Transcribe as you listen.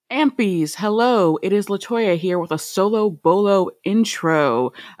Ampies, hello. It is Latoya here with a solo bolo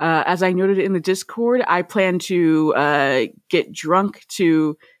intro. As I noted in the Discord, I plan to get drunk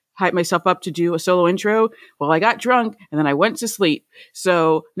to hype myself up to do a solo intro. Well, I got drunk and then I went to sleep.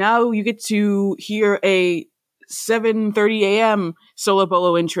 So now you get to hear a 7:30 a.m. solo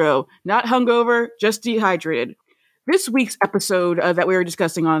bolo intro. Not hungover, just dehydrated. This week's episode that we were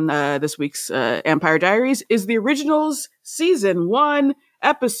discussing on this week's Empire Diaries is the Originals Season 1,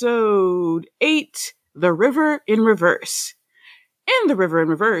 Episode 8, The River in Reverse. In The River in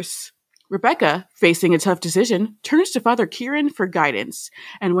Reverse, Rebecca, facing a tough decision, turns to Father Kieran for guidance.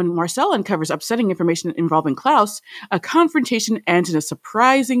 And when Marcel uncovers upsetting information involving Klaus, a confrontation ends in a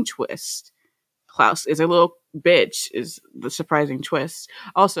surprising twist. Klaus is a little bitch, is the surprising twist.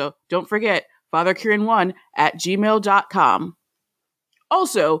 Also, don't forget, fatherkieran1@gmail.com.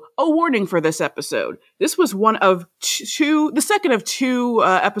 Also, a warning for this episode. This was the second of two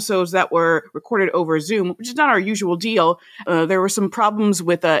episodes that were recorded over Zoom, which is not our usual deal. There were some problems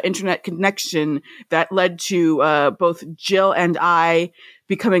with internet connection that led to both Jill and I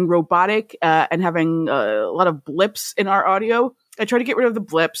becoming robotic and having a lot of blips in our audio. I tried to get rid of the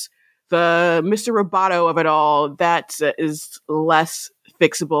blips. The Mr. Roboto of it all, that is less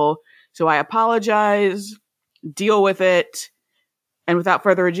fixable. So I apologize, deal with it, and without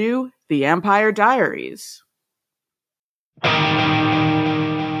further ado, The Empire Diaries.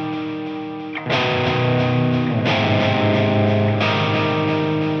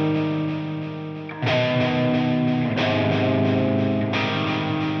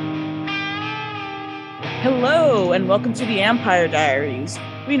 Hello, and welcome to The Empire Diaries.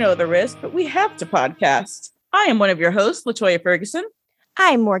 We know the risk, but we have to podcast. I am one of your hosts, Latoya Ferguson.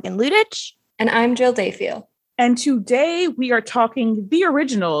 I'm Morgan Ludich. And I'm Jill Dayfield. And today we are talking The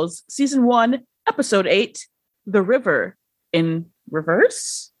Originals, Season 1, Episode 8, The River in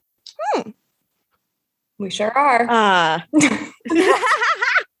Reverse. We sure are.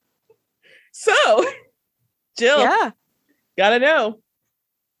 So, Jill, Yeah. Gotta know,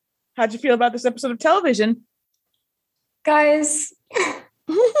 how'd you feel about this episode of television? Guys,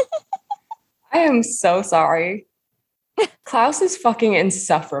 I am so sorry. Klaus is fucking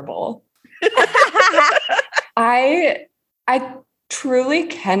insufferable. I truly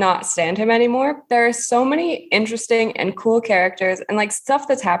cannot stand him anymore. There are so many interesting and cool characters and like stuff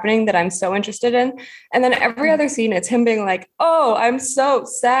that's happening that I'm so interested in. And then every other scene, it's him being like, oh, I'm so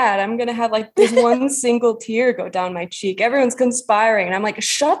sad. I'm going to have like this one single tear go down my cheek. Everyone's conspiring. And I'm like,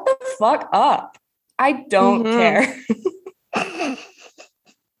 shut the fuck up. I don't care.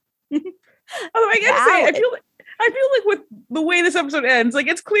 Although I gotta say, I feel like with the way this episode ends, like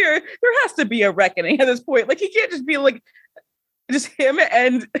it's clear there has to be a reckoning at this point. Like he can't just be like just him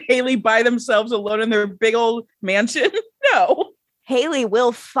and Haley by themselves alone in their big old mansion. No. Haley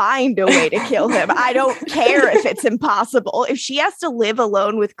will find a way to kill him. I don't care if it's impossible. If she has to live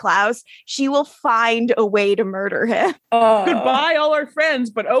alone with Klaus, she will find a way to murder him. Goodbye, all our friends,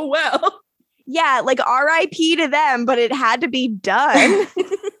 but oh well. Yeah, like RIP to them, but it had to be done.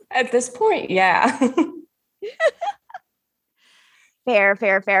 At this point, yeah. Fair.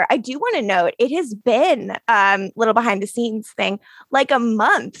 I do want to note, it has been little behind the scenes thing, like a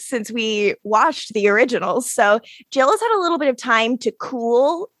month since we watched the originals. So Jill has had a little bit of time to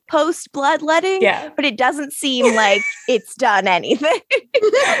cool post bloodletting, but it doesn't seem like it's done anything.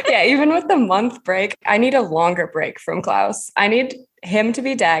 Yeah, even with the month break, I need a longer break from Klaus. I need him to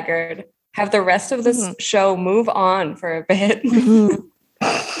be daggered, have the rest of this show move on for a bit.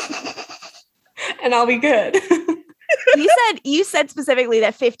 And I'll be good. You said specifically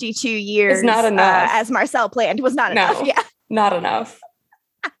that 52 years is not enough. As Marcel planned was not enough. Yeah, not enough.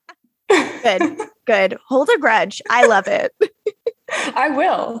 Good. Hold a grudge. I love it. I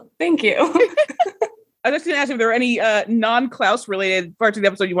will. Thank you. I was just going to ask if there are any non-Klaus related parts of the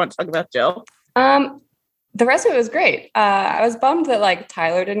episode you want to talk about, Jill. The rest of it was great. I was bummed that like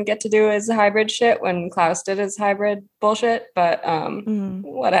Tyler didn't get to do his hybrid shit when Klaus did his hybrid bullshit, but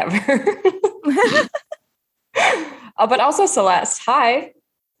whatever. But also Celeste. Hi.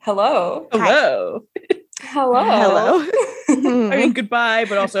 Hello. Hello. Hello. I mean, goodbye,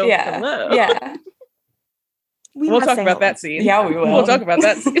 but also hello. Yeah. We'll talk about that scene. Yeah, we will. We'll talk about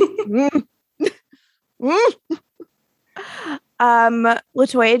that scene.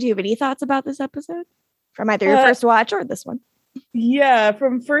 Latoya, do you have any thoughts about this episode? From either your first watch or this one? Yeah,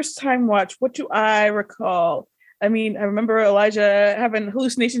 from first time watch, what do I recall? I mean, I remember Elijah having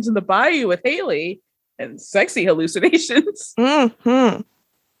hallucinations in the bayou with Haley and sexy hallucinations. Mm-hmm.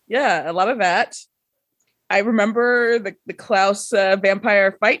 Yeah, a lot of that. I remember the Klaus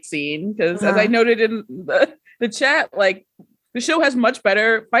vampire fight scene because, as I noted in the chat, like the show has much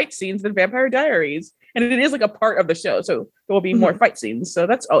better fight scenes than Vampire Diaries. And it is like a part of the show. So there will be more fight scenes. So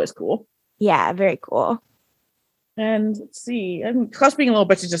that's always cool. Yeah, very cool. And let's see. And Klaus being a little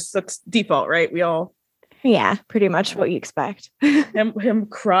bitch is just that's default, right? We all pretty much what you expect. him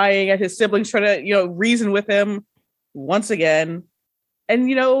crying at his siblings trying to, reason with him once again. And,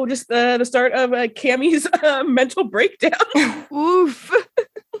 just the start of Cammie's mental breakdown. Oof.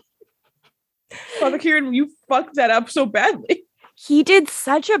 Father Kieran, you fucked that up so badly. He did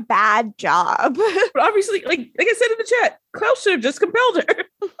such a bad job. But obviously, like I said in the chat, Klaus should have just compelled her.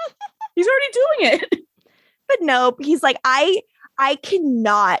 He's already doing it. But nope, he's like, I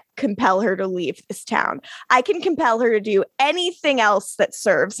cannot compel her to leave this town. I can compel her to do anything else that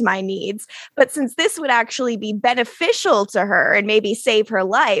serves my needs. But since this would actually be beneficial to her and maybe save her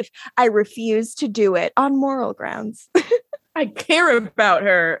life, I refuse to do it on moral grounds. I care about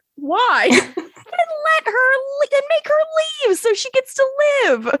her. Why? And let her and make her leave so she gets to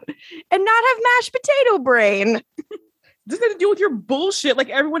live and not have mashed potato brain. Doesn't have to do with your bullshit like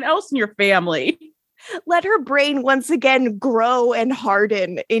everyone else in your family. Let her brain once again grow and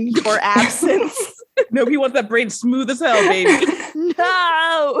harden in your absence. No, he wants that brain smooth as hell, baby.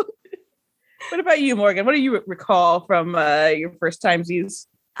 No. What about you, Morgan? What do you recall from your first timesies?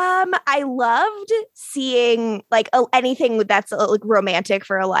 I loved seeing anything that's romantic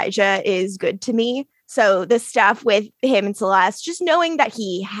for Elijah is good to me. So the stuff with him and Celeste, just knowing that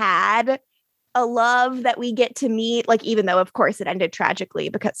he had a love that we get to meet, even though of course it ended tragically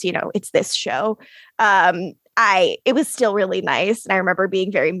because, it's this show. It was still really nice. And I remember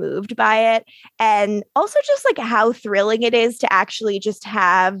being very moved by it. And also just how thrilling it is to actually just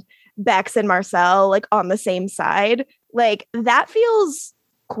have Bex and Marcel on the same side. That feels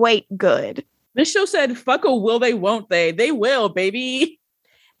quite good. This show said, fuck a will they, won't they? They will, baby.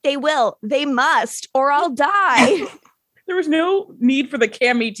 They will. They must, or I'll die. There was no need for the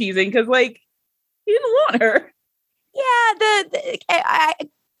Cammie teasing because, he didn't want her. Yeah,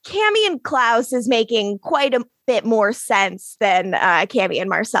 Cammie and Klaus is making quite a bit more sense than Cammie and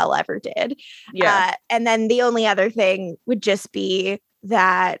Marcel ever did. Yeah. And then the only other thing would just be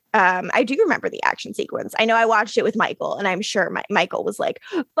that I do remember the action sequence. I know I watched it with Michael, and I'm sure Michael was like,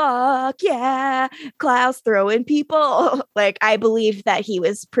 fuck yeah, Klaus throwing people. I believe that he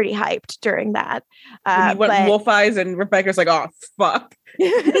was pretty hyped during that. He went wolf eyes, and Rebecca's like, oh, fuck.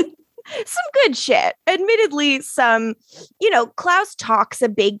 Some good shit. Admittedly, Klaus talks a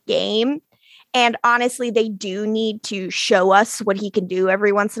big game. And honestly, they do need to show us what he can do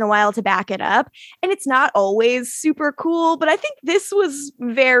every once in a while to back it up. And it's not always super cool, but I think this was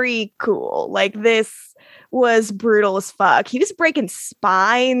very cool. This was brutal as fuck. He was breaking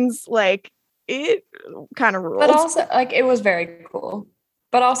spines. It kind of ruled. But also, it was very cool.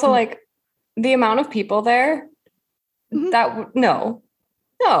 But also, the amount of people there, no,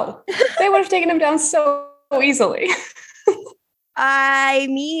 they would have taken him down so easily. I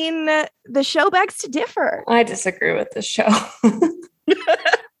mean, the show begs to differ. I disagree with this show.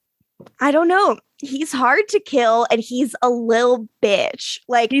 I don't know. He's hard to kill, and he's a little bitch.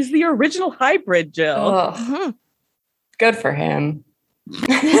 He's the original hybrid, Jill. Good for him.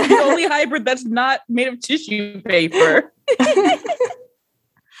 He's the only hybrid that's not made of tissue paper.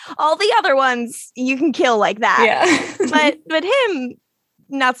 All the other ones you can kill like that. Yeah. but him,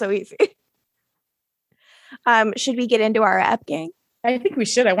 not so easy. Should we get into our app, gang? I think we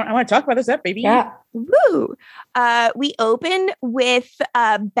should. I want to talk about this app, baby. Yeah. Woo! We open with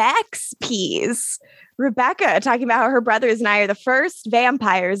Bex Peas. Rebecca talking about how her brothers and I are the first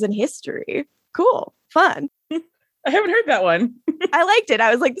vampires in history. Cool. Fun. I haven't heard that one. I liked it.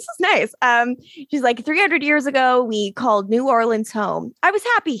 I was like, this is nice. She's like, 300 years ago, we called New Orleans home. I was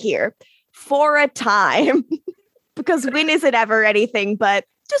happy here for a time because when is it ever anything but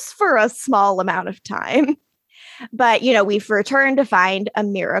just for a small amount of time. But, we've returned to find a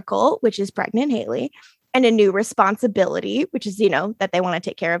miracle, which is pregnant Haley, and a new responsibility, which is, that they want to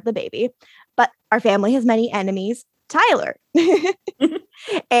take care of the baby. But our family has many enemies, Tyler.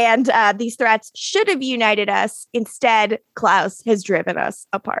 And these threats should have united us. Instead, Klaus has driven us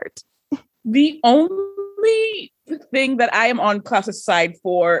apart. The only thing that I am on Klaus's side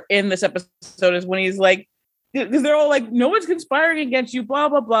for in this episode is when he's like, because they're all like, no one's conspiring against you, blah,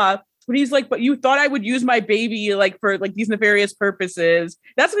 blah, blah. But he's like, but you thought I would use my baby for these nefarious purposes.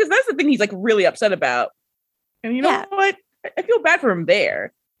 That's the thing he's really upset about. And you know what? I feel bad for him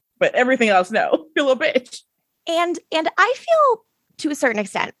there. But everything else, no. Feel a bitch. And I feel to a certain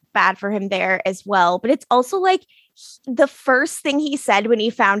extent, bad for him there as well. But it's also like the first thing he said when he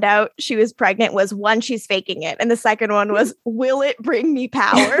found out she was pregnant was, one, she's faking it. And the second one was, will it bring me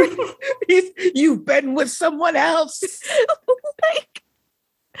power? You've been with someone else. Like,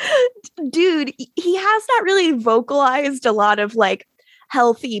 dude, he has not really vocalized a lot of like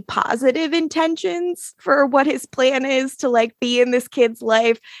healthy, positive intentions for what his plan is to like be in this kid's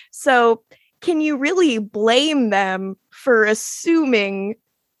life. So can you really blame them for assuming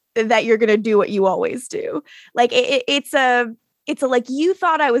that you're going to do what you always do? Like it's a like, you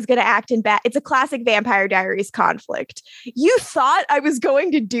thought I was going to act in bad. It's a classic Vampire Diaries conflict. You thought I was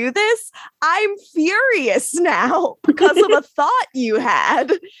going to do this. I'm furious now because of a thought you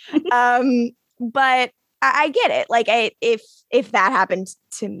had. But I get it. Like if that happened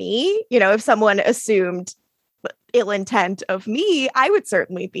to me, you know, if someone assumed ill intent of me, I would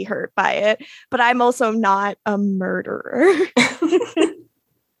certainly be hurt by it. But I'm also not a murderer.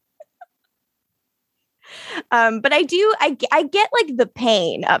 But I get like the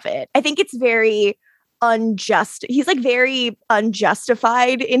pain of it. I think it's very unjust. He's like very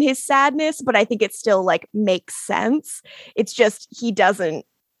unjustified in his sadness, but I think it still like makes sense. It's just he hasn't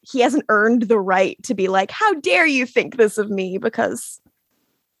earned the right to be like, how dare you think this of me, because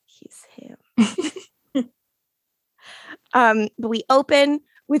he's him. But we open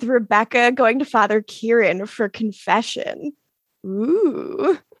with Rebecca going to Father Kieran for confession.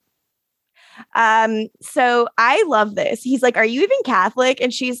 Ooh. So I love this. He's like, are you even Catholic?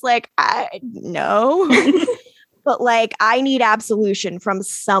 And she's like, no. But like, I need absolution from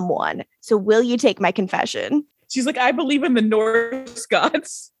someone. So will you take my confession? She's like, I believe in the Norse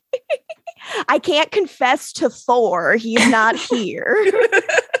gods. I can't confess to Thor. He's not here.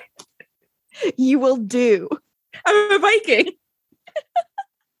 You will do. I'm a Viking.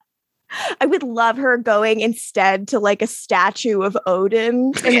 I would love her going instead to like a statue of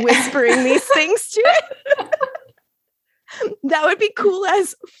Odin and whispering these things to it. That would be cool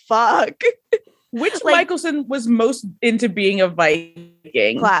as fuck. Which like, Michelson was most into being a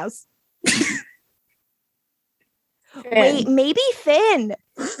Viking? Klaus. Wait, maybe Finn.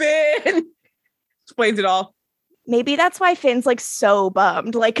 Finn explains it all. Maybe that's why Finn's like so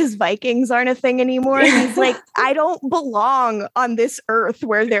bummed, like because Vikings aren't a thing anymore. He's like, I don't belong on this earth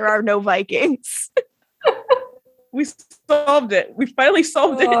where there are no Vikings. We solved it. We finally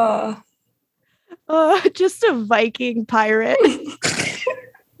solved it. Just a Viking pirate.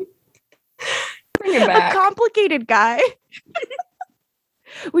 Bring him back. A complicated guy.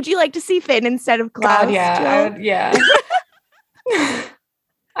 Would you like to see Finn instead of Klaus? God, yeah, yeah.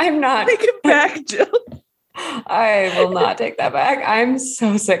 I'm not. Take it back, Jill. I will not take that back. I'm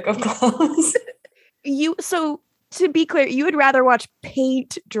so sick of Klaus. So to be clear, you would rather watch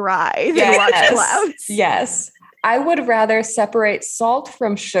paint dry than watch Klaus? Yes. I would rather separate salt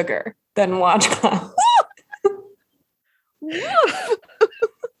from sugar than watch Klaus.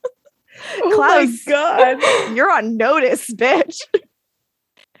 Oh my God. You're on notice, bitch.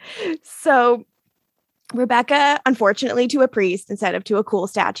 So Rebecca, unfortunately to a priest instead of to a cool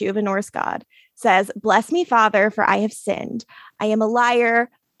statue of a Norse god, says, bless me, Father, for I have sinned. I am a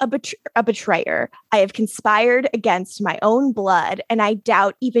liar, a betrayer. I have conspired against my own blood, and I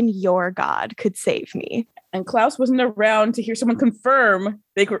doubt even your God could save me. And Klaus wasn't around to hear someone confirm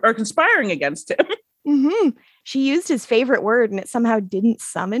they are conspiring against him. Mm-hmm. She used his favorite word, and it somehow didn't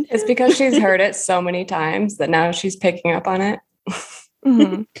summon him. It's because she's heard it so many times that now she's picking up on it.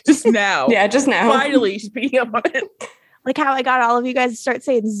 Mm-hmm. Just now. Yeah, just now. Finally, she's picking up on it. Like how I got all of you guys to start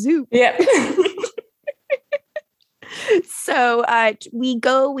saying Zoop. Yeah. So we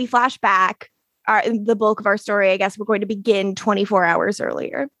flash back. The bulk of our story, I guess we're going to begin 24 hours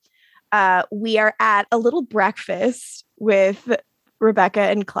earlier. We are at a little breakfast with Rebecca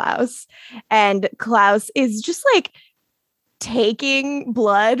and Klaus. And Klaus is just like taking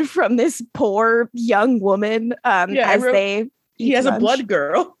blood from this poor young woman He has a blood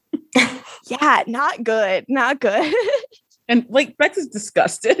girl. Yeah, not good. Not good. And like Bex is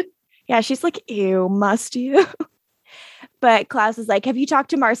disgusted. Yeah, she's like, ew, must you? But Klaus is like, have you talked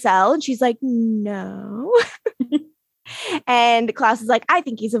to Marcel? And she's like, no. And Klaus is like, I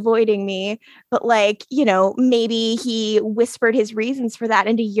think he's avoiding me. But like, you know, maybe he whispered his reasons for that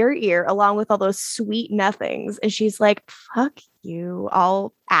into your ear along with all those sweet nothings. And she's like, fuck you.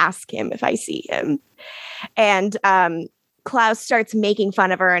 I'll ask him if I see him. And Klaus starts making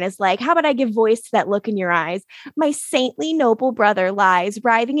fun of her and is like, how about I give voice to that look in your eyes? My saintly noble brother lies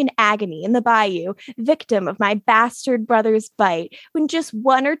writhing in agony in the bayou, victim of my bastard brother's bite, when just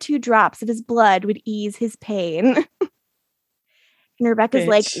 1 or 2 drops of his blood would ease his pain. And Rebecca's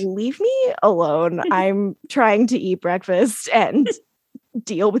like, leave me alone. I'm trying to eat breakfast and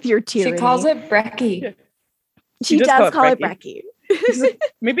deal with your tyranny. She calls it Brecky. She does call it Brecky. Like,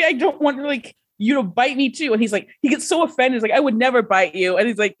 maybe I don't want like you to bite me too. And he's like, he gets so offended. He's like, I would never bite you. And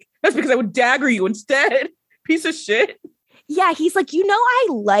he's like, that's because I would dagger you instead. Piece of shit. Yeah, he's like, I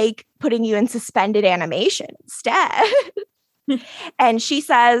like putting you in suspended animation instead. And she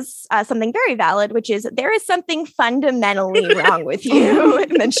says something very valid, which is, there is something fundamentally wrong with you.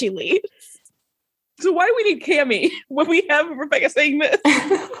 And then she leaves. So why do we need Cammy when we have Rebecca saying this?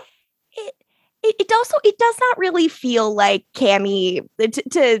 It does not really feel like Cammy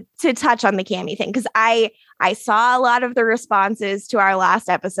to touch on the Cammy thing, because I saw a lot of the responses to our last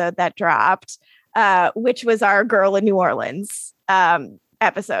episode that dropped, which was our Girl in New Orleans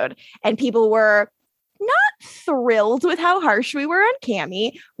episode, and people were not thrilled with how harsh we were on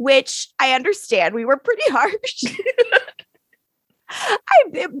Cammy, which I understand. We were pretty harsh.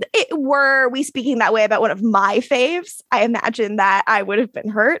 Were we speaking that way about one of my faves, I imagine that I would have been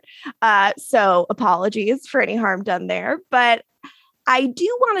hurt. So apologies for any harm done there. But I do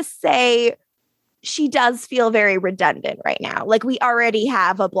want to say she does feel very redundant right now. Like, we already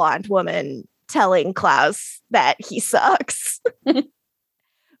have a blonde woman telling Klaus that he sucks.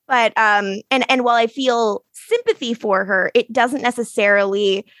 But and while I feel sympathy for her, it doesn't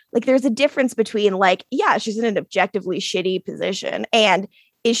necessarily, like, there's a difference between, like, yeah, she's in an objectively shitty position, and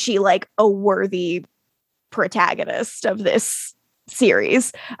is she like a worthy protagonist of this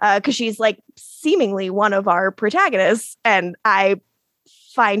series? Because she's like seemingly one of our protagonists, and I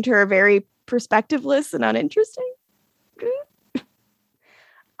find her very perspectiveless and uninteresting.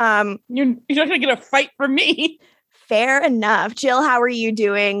 You're not gonna get a fight from me. Fair enough. Jill, how are you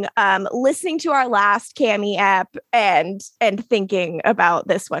doing? Listening to our last Cammy app and thinking about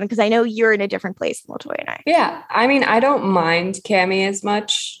this one, because I know you're in a different place than Latoya and I. Yeah, I mean, I don't mind Cammy as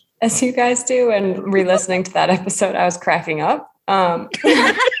much as you guys do, and re-listening to that episode, I was cracking up. But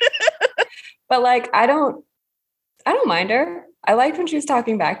like, I don't mind her. I liked when she was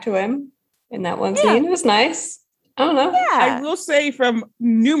talking back to him in that one scene. It was nice. I don't know. Yeah. I will say, from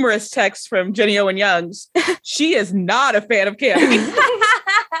numerous texts from Jenny Owen Youngs, she is not a fan of Cammy.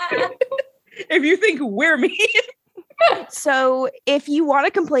 If you think we're mean. So if you want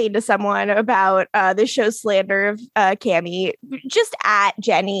to complain to someone about the show's slander of Cammy, just at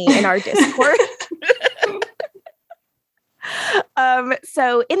Jenny in our Discord.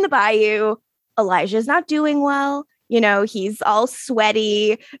 So in the bayou, Elijah's not doing well. He's all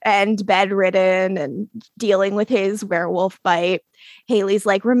sweaty and bedridden and dealing with his werewolf bite. Haley's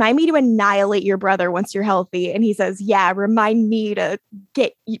like, remind me to annihilate your brother once you're healthy. And he says, yeah, remind me to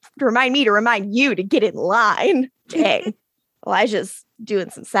remind you to get in line. Dang. Elijah's doing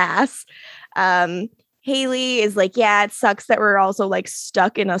some sass. Haley is like, yeah, it sucks that we're also like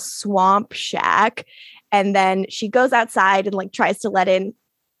stuck in a swamp shack. And then she goes outside and like tries to let in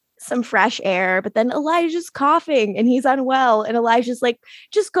some fresh air, but then Elijah's coughing and he's unwell, and Elijah's like,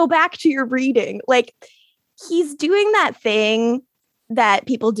 just go back to your reading. Like, he's doing that thing that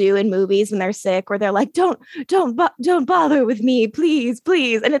people do in movies when they're sick, where they're like, don't bother with me, please.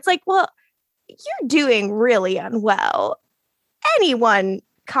 And it's like, well, you're doing really unwell. Anyone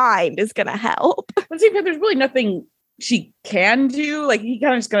kind is gonna help. But see, there's really nothing she can do. Like, he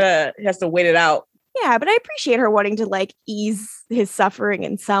kind of just has to wait it out. Yeah, but I appreciate her wanting to like ease his suffering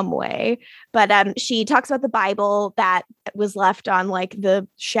in some way. But she talks about the Bible that was left on like the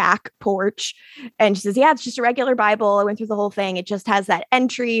shack porch. And she says, yeah, it's just a regular Bible. I went through the whole thing. It just has that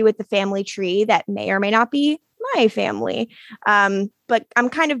entry with the family tree that may or may not be my family. But I'm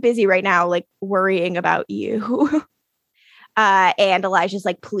kind of busy right now, like worrying about you. And Elijah's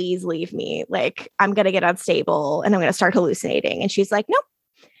like, please leave me. Like, I'm going to get unstable and I'm going to start hallucinating. And she's like, nope.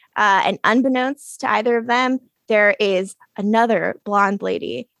 And unbeknownst to either of them, there is another blonde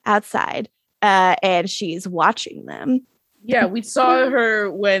lady outside, and she's watching them. Yeah, we saw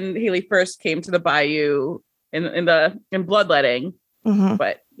her when Haley first came to the bayou in bloodletting. Mm-hmm.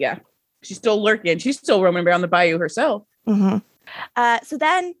 But yeah, she's still lurking. She's still roaming around the bayou herself. Mm-hmm. So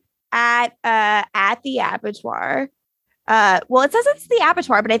then at the abattoir, well, it says it's the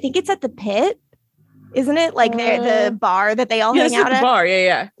abattoir, but I think it's at the pit. Isn't it like the bar that they all hang out at? The bar,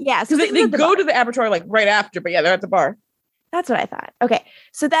 yeah. Yeah, so they go to the abattoir like right after, but yeah, they're at the bar. That's what I thought. Okay,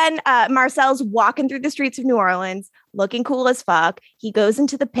 so then Marcel's walking through the streets of New Orleans, looking cool as fuck. He goes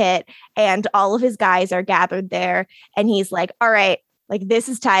into the pit, and all of his guys are gathered there, and he's like, all right, like, this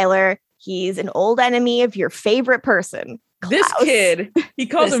is Tyler. He's an old enemy of your favorite person, Klaus. This kid. He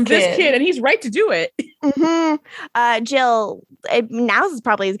calls him this kid, and he's right to do it. Mm-hmm. Jill, now is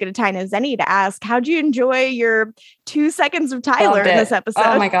probably as good a time as any to ask, how'd you enjoy your 2 seconds of Tyler in this episode?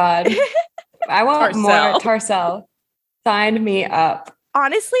 Oh my God. I want more Tarcel. Sign me up.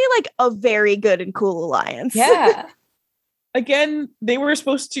 honestly like a very good and cool alliance. Yeah. Again, they were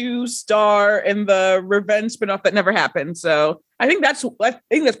supposed to star in the revenge spinoff that never happened. So I think that's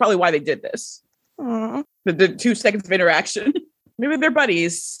probably why they did this. Aww. The 2 seconds of interaction. Maybe they're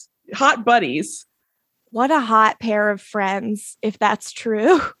buddies, hot buddies. What a hot pair of friends, if that's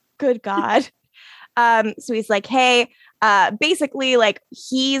true. Good God. So he's like, hey, basically, like,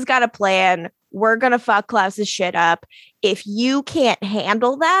 he's got a plan. We're gonna fuck Klaus's shit up. If you can't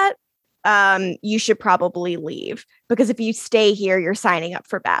handle that, you should probably leave, because if you stay here, you're signing up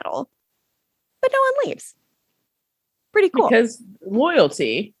for battle. But no one leaves. Pretty cool. Because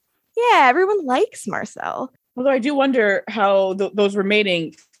loyalty. Yeah, everyone likes Marcel. Although I do wonder how those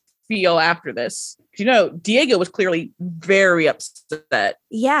remaining feel after this. Diego was clearly very upset.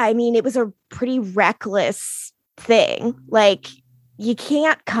 Yeah, I mean, it was a pretty reckless thing. Like, you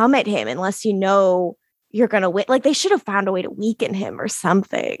can't come at him unless you know you're gonna win. Like, they should have found a way to weaken him or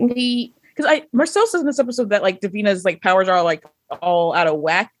something. Because Marcel says in this episode that like Davina's like powers are like all out of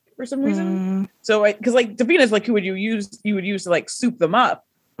whack for some reason. So because like Davina's like who would you use to like soup them up.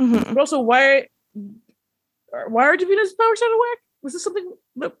 But also why are Davina's powers out of whack? Was this something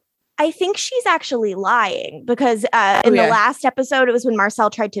that I think she's actually lying, because in the last episode, it was when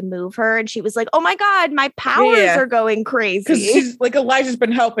Marcel tried to move her and she was like, oh my God, my powers are going crazy. Because she's like, Elijah's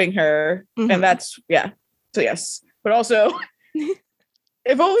been helping her. And that's, So yes. But also,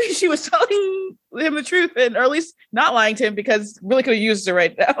 if only she was telling him the truth, or at least not lying to him, because really could have used her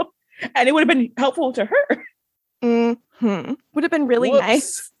right now. And it would have been helpful to her. Would have been really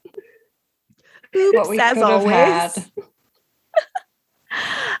nice. Oops, as always.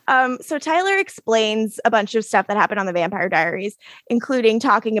 So Tyler explains a bunch of stuff that happened on the Vampire Diaries, including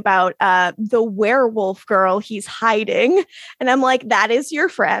talking about the werewolf girl he's hiding. And I'm like, that is your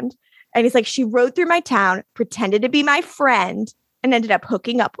friend. And he's like, she rode through my town, pretended to be my friend, and ended up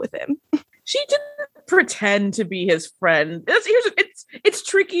hooking up with him. She didn't pretend to be his friend. It's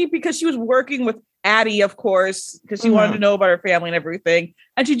tricky because she was working with Addie, of course, because she wanted to know about her family and everything.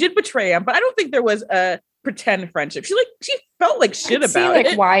 And she did betray him, but I don't think there was a pretend friendship. She felt like shit about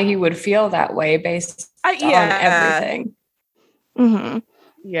it. Why he would feel that way based on everything.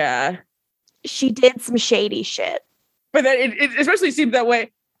 Yeah. She did some shady shit. But then it especially seemed that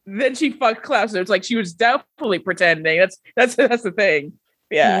way. Then she fucked Klaus. So it's like she was definitely pretending. That's the thing.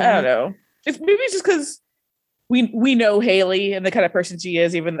 Yeah, I don't know. Maybe it's just because we know Haley and the kind of person she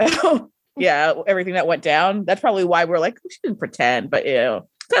is, even though everything that went down. That's probably why we're like, she didn't pretend, but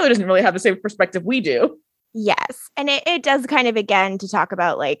Tyler doesn't really have the same perspective we do. Yes. And it does kind of, again, to talk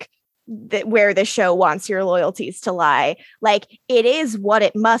about like where the show wants your loyalties to lie. Like, it is what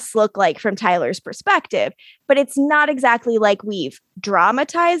it must look like from Tyler's perspective, but it's not exactly like we've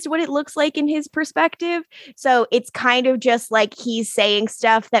dramatized what it looks like in his perspective. So it's kind of just like he's saying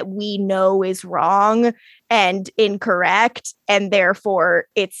stuff that we know is wrong and incorrect, and therefore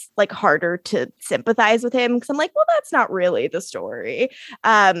it's like harder to sympathize with him, because I'm like, well, that's not really the story,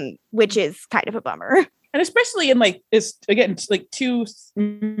 which is kind of a bummer. And especially in like this, again, like 2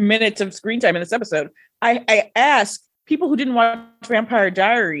 minutes of screen time in this episode, I asked people who didn't watch Vampire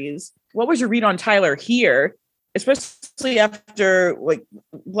Diaries, what was your read on Tyler here? Especially after like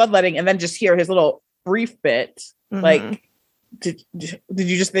bloodletting, and then just hear his little brief bit. Like, did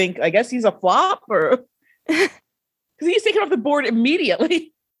you just think, I guess he's a flop, or because he's taken off the board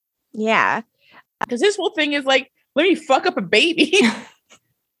immediately? Yeah. Because his whole thing is like, let me fuck up a baby.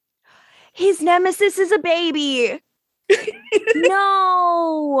 His nemesis is a baby.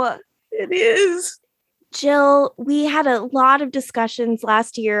 No. It is. Jill, we had a lot of discussions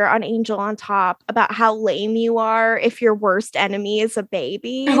last year on Angel on Top about how lame you are if your worst enemy is a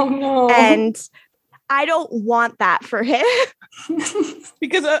baby. Oh, no. And I don't want that for him.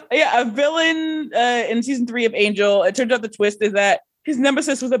 Because, a villain in season 3 of Angel, it turns out the twist is that his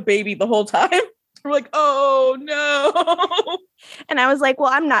nemesis was a baby the whole time. We're like, oh, no. And I was like,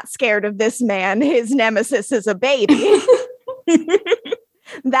 well, I'm not scared of this man. His nemesis is a baby.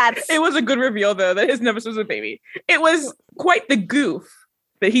 It was a good reveal, though, that his nemesis was a baby. It was quite the goof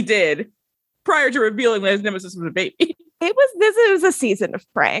that he did prior to revealing that his nemesis was a baby. It was a season of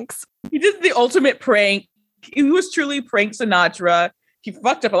pranks. He did the ultimate prank. He was truly Prank Sinatra. He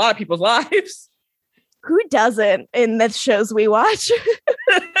fucked up a lot of people's lives. Who doesn't in the shows we watch?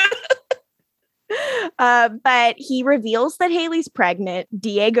 But he reveals that Haley's pregnant.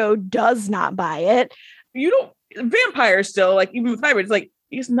 Diego does not buy it. Vampires still, like, even with hybrids, like,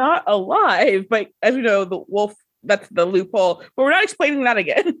 he's not alive. But as we know, the wolf, that's the loophole. But we're not explaining that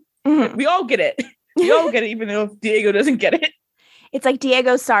again. We all get it. We all get it, even though Diego doesn't get it. It's like,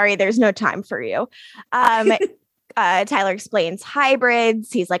 Diego, sorry, there's no time for you. Tyler explains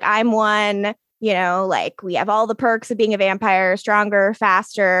hybrids. He's like, I'm one. You know, like we have all the perks of being a vampire, stronger,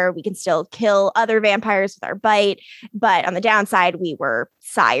 faster. We can still kill other vampires with our bite. But on the downside, we were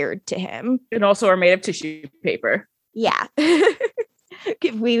sired to him. And also are made of tissue paper. Yeah.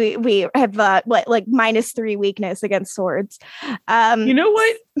 we have like -3 weakness against swords. You know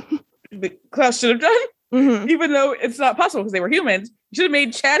what Klaus should have done? Mm-hmm. Even though it's not possible because they were humans, you should have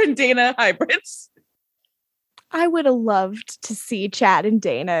made Chad and Dana hybrids. I would have loved to see Chad and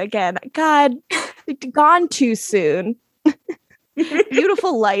Dana again. God, gone too soon.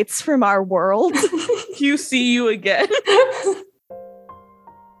 Beautiful lights from our world. You see you again.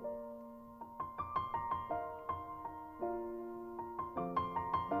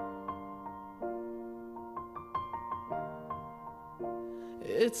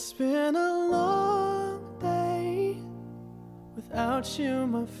 It's been a long day without you,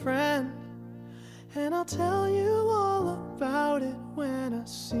 my friend. And I'll tell you all about it when I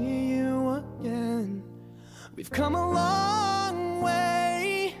see you again. We've come a long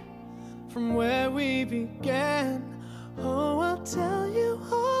way from where we began. Oh, I'll tell you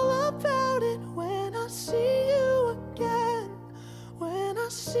all about it when I see you again. When I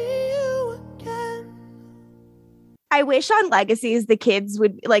see you again. I wish on Legacies the kids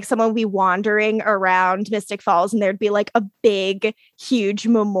would like someone would be wandering around Mystic Falls and there'd be like a big, huge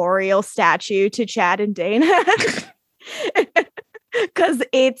memorial statue to Chad and Dana. Because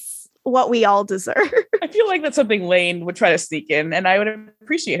it's what we all deserve. I feel like that's something Lane would try to sneak in, and I would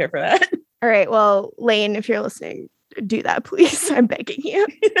appreciate her for that. All right. Well, Lane, if you're listening, do that, please. I'm begging you.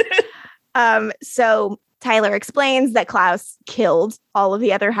 So Tyler explains that Klaus killed all of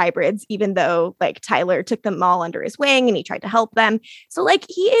the other hybrids, even though like Tyler took them all under his wing and he tried to help them. So like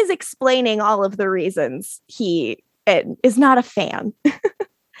he is explaining all of the reasons he is not a fan.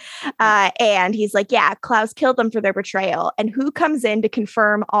 And he's like, yeah, Klaus killed them for their betrayal. And who comes in to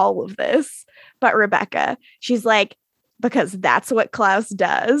confirm all of this but Rebecca? She's like, because that's what Klaus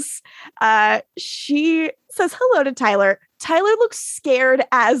does. She says hello to Tyler. Tyler looks scared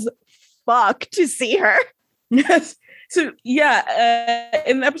as fuck to see her. Yes. So yeah,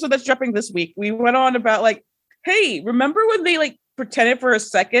 in the episode that's dropping this week, we went on about like, hey, remember when they like pretended for a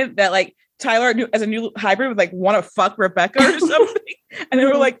second that like Tyler as a new hybrid would like want to fuck Rebecca or something? And they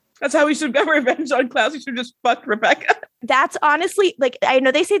were like, that's how we should have got revenge on Klaus. We should have just fucked Rebecca. That's honestly, like, I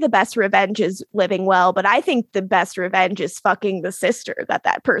know they say the best revenge is living well, but I think the best revenge is fucking the sister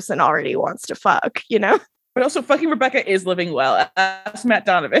that person already wants to fuck, you know? But also fucking Rebecca is living well. Ask Matt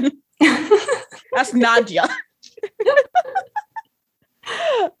Donovan. Ask Nadia.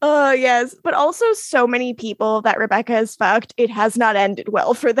 Oh, yes. But also so many people that Rebecca has fucked, it has not ended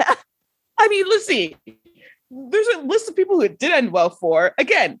well for them. I mean, let's see. There's a list of people who it did end well for.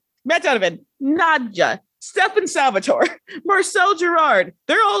 Again, Matt Donovan, Nadia, Stefan Salvatore, Marcel Gerard.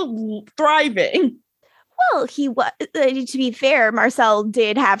 They're all thriving. Well, he was, to be fair, Marcel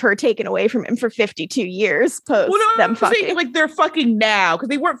did have her taken away from him for 52 years post them fucking. Saying, like, they're fucking now because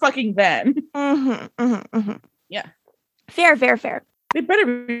they weren't fucking then. Yeah. Fair. They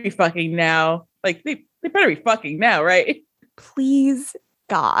better be fucking now. Like, they better be fucking now, right? Please,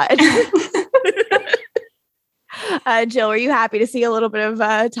 God. Jill, were you happy to see a little bit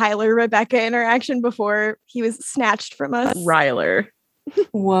of Tyler-Rebecca interaction before he was snatched from us? Ryler.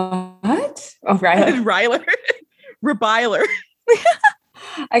 What? Oh, Ryler. Ryler. Rebiler.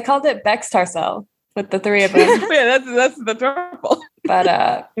 I called it Bextarcell with the three of them. Yeah, that's the trouble. But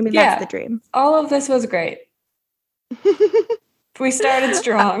I mean, yeah, that's the dream. all of this was great. We started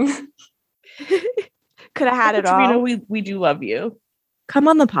strong. Could have had it all. Katrina, we do love you. Come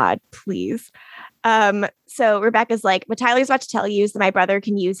on the pod, please. So Rebecca's like, what Tyler's about to tell you is that my brother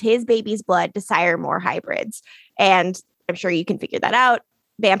can use his baby's blood to sire more hybrids. And I'm sure you can figure that out.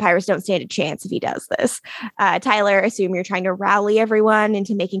 Vampires don't stand a chance if he does this. Tyler, assume you're trying to rally everyone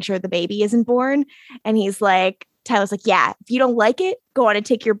into making sure the baby isn't born. And Tyler's like, yeah, if you don't like it, go on and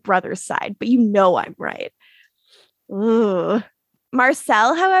take your brother's side. But you know I'm right. Ugh.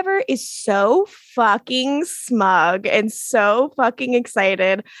 Marcel, however, is so fucking smug and so fucking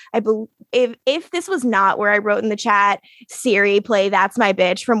excited. I believe if this was not where I wrote in the chat, Siri, play That's My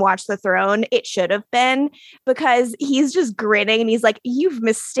Bitch from Watch the Throne, it should have been, because he's just grinning and he's like, you've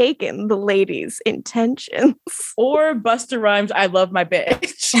mistaken the lady's intentions. Or Busta Rhymes, I love my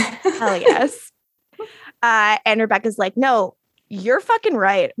bitch. Hell yes. And Rebecca's like, no, you're fucking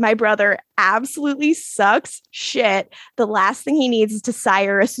right. My brother absolutely sucks shit. The last thing he needs is to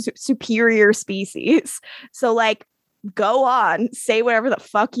sire a superior species. So, like, go on, say whatever the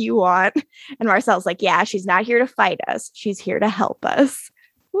fuck you want. And Marcel's like, yeah, she's not here to fight us. She's here to help us.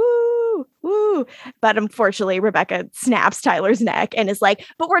 Woo. woo, woo. But unfortunately, Rebecca snaps Tyler's neck and is like,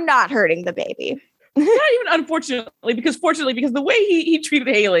 but we're not hurting the baby. Not even unfortunately, because fortunately, because the way he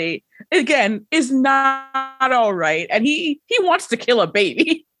treated Haley, again, is not all right. And he wants to kill a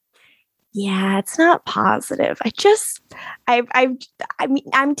baby. Yeah, it's not positive. I'm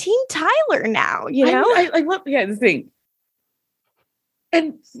Team Tyler now, you know? I love, the thing.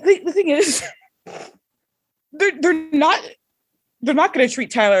 And the thing is, they're not going to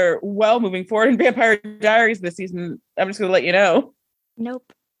treat Tyler well moving forward in Vampire Diaries this season. I'm just going to let you know.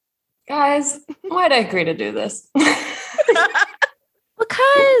 Nope. Guys, why'd I agree to do this?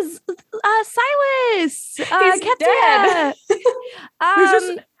 Because Silas, He's Katia.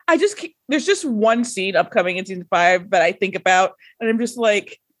 There's just one scene upcoming in season 5 that I think about, and I'm just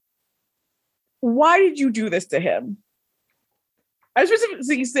like, why did you do this to him? I was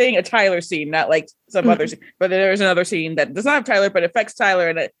specifically saying a Tyler scene, not like some other scene, but there's another scene that does not have Tyler, but affects Tyler,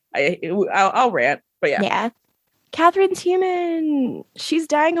 and I'll rant. But yeah. Catherine's human. She's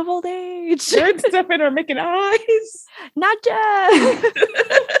dying of old age. Good stuff in her making eyes. Nadja.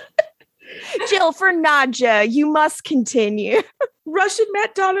 Jill, for Nadja, you must continue. Russian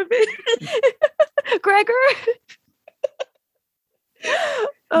Matt Donovan. Gregor.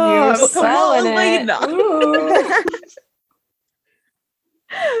 You're selling it.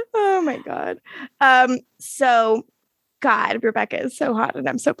 Oh my God. So God, Rebecca is so hot and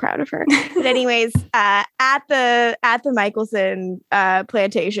I'm so proud of her. But anyways, at the Michelson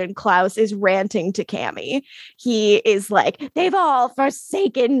plantation, Klaus is ranting to Cammy. He is like, they've all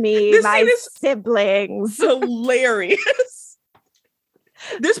forsaken me, my siblings. Hilarious.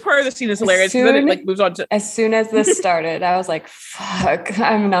 This part of the scene is hilarious. Then it like moves on to as soon as this started, I was like, fuck,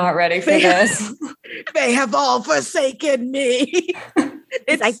 I'm not ready for this. They have all forsaken me.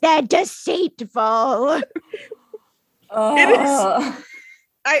 It's like they're deceitful. It is.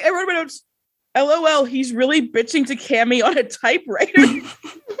 I wrote my notes. LOL, he's really bitching to Cammy on a typewriter.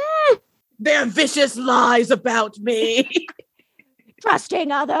 Their vicious lies about me.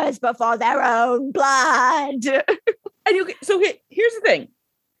 Trusting others before their own blood. And so here's the thing.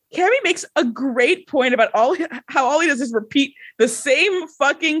 Cammy makes a great point about how all he does is repeat the same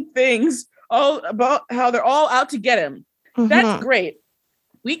fucking things all about how they're all out to get him. Mm-hmm. That's great.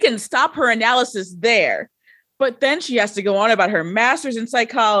 We can stop her analysis there. But then she has to go on about her master's in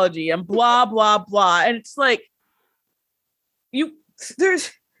psychology and blah, blah, blah. And it's like,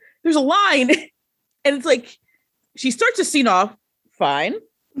 there's a line. And it's like, she starts a scene off fine.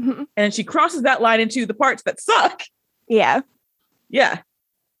 Mm-hmm. And she crosses that line into the parts that suck. Yeah. Yeah.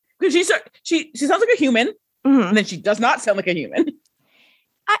 Because she sounds like a human. Mm-hmm. And then she does not sound like a human.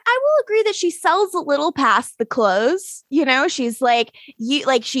 I will agree that she sells a little past the clothes. You know, she's like,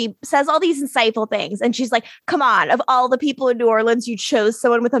 she says all these insightful things. And she's like, come on, of all the people in New Orleans, you chose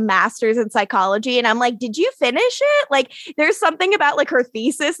someone with a master's in psychology. And I'm like, did you finish it? Like, there's something about like her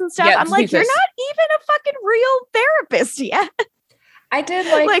thesis and stuff. Yeah, I'm like, you're not even a fucking real therapist yet. I did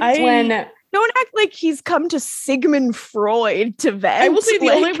when... Don't act like he's come to Sigmund Freud to vent. I will say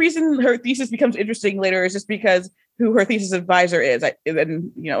the only reason her thesis becomes interesting later is just because who her thesis advisor is.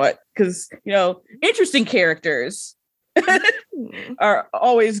 And you know what? Because, interesting characters are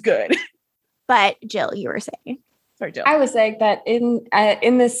always good. But Jill, you were saying. Sorry, Jill. I was saying that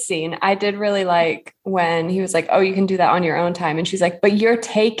in this scene, I did really like when he was like, oh, you can do that on your own time. And she's like, but you're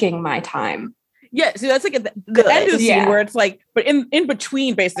taking my time. Yeah, so that's like the end of the scene where it's like, but in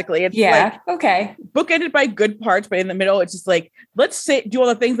between, basically, it's like, okay, bookended by good parts, but in the middle, it's just like, let's do all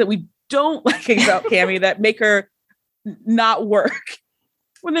the things that we don't like about Cammy that make her not work.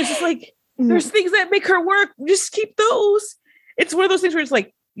 When there's just like, there's things that make her work, just keep those. It's one of those things where it's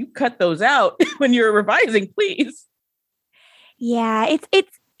like, you cut those out when you're revising, please. Yeah,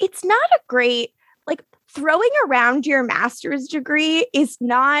 it's not a great, like, throwing around your master's degree is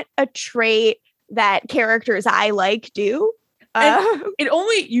not a trait that characters I like do.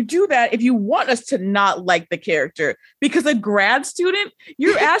 You do that if you want us to not like the character, because a grad student,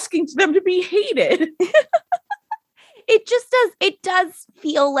 you're asking them to be hated. It does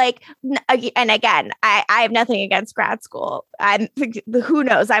feel like, and again, I have nothing against grad school. Who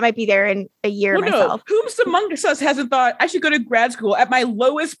knows? I might be there in a year myself. No. Whom among us hasn't thought I should go to grad school at my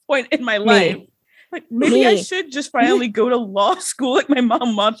lowest point in my life? Like, maybe I should just finally go to law school like my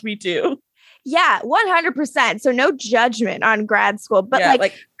mom wants me to. Yeah, 100%. So no judgment on grad school, but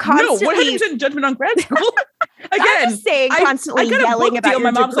constantly... No, 100% judgment on grad school. Again, I'm just saying constantly yelling about your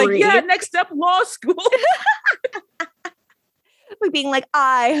my mom's degree. like, yeah, next up, law school. Like being like,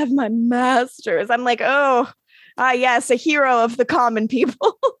 I have my master's. I'm like, oh, yes, a hero of the common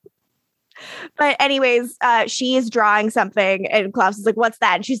people. But anyways, she is drawing something and Klaus is like, what's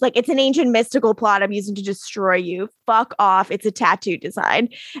that? And she's like, it's an ancient mystical plot I'm using to destroy you. Fuck off. It's a tattoo design.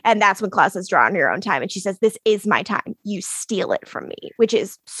 And that's when Klaus is drawing her own time. And she says, this is my time. You steal it from me, which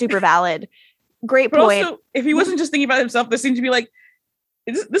is super valid. Great point. Also, if he wasn't just thinking about himself, this seemed to be like,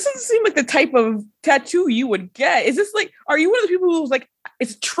 this doesn't seem like the type of tattoo you would get. Is this like, are you one of the people who's like,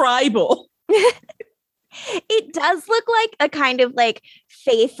 it's tribal? It does look like a kind of like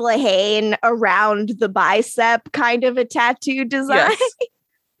Faith Lahane around the bicep kind of a tattoo design. Yes.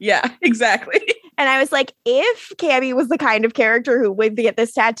 Yeah, exactly. And I was like, if Cammy was the kind of character who would get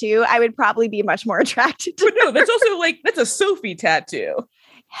this tattoo, I would probably be much more attracted to But no, her. that's also like, that's a Sophie tattoo.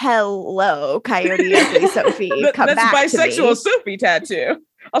 Hello, Coyote Ugly Sophie. Come That's back bisexual to me. Sophie tattoo.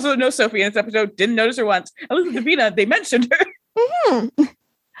 Also, no Sophie in this episode. Didn't notice her once. At least with Davina, they mentioned her.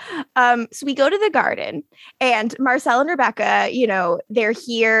 So we go to the garden and Marcel and Rebecca, you know, they're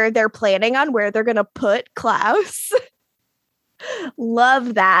here. They're planning on where they're going to put Klaus.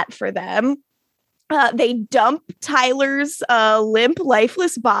 Love that for them. They dump Tyler's limp,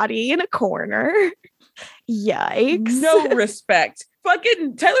 lifeless body in a corner. Yikes. No respect.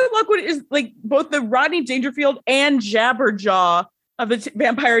 Fucking Tyler Lockwood is like both the Rodney Dangerfield and Jabberjaw of the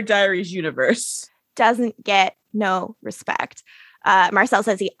Vampire Diaries universe. Doesn't get no respect. Marcel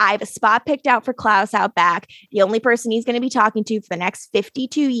says I have a spot picked out for Klaus out back. The only person he's going to be talking to for the next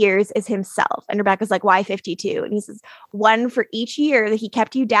 52 years is himself. And Rebecca's like, why 52? And he says, one for each year that he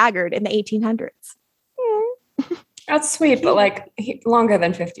kept you daggered in the 1800s. That's sweet, but like longer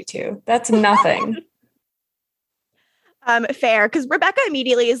than 52. That's nothing. Fair, because Rebecca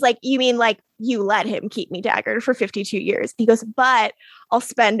immediately is like, you mean like you let him keep me daggered for 52 years? He goes, but I'll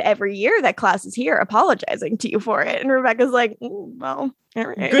spend every year that Klaus is here apologizing to you for it. And Rebecca's like, well, all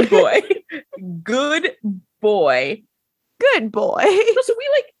right. Good boy. Good boy. Good boy. So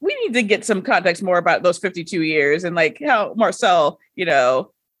we need to get some context more about those 52 years and like how Marcel, you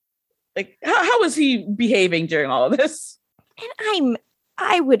know, like how was he behaving during all of this? And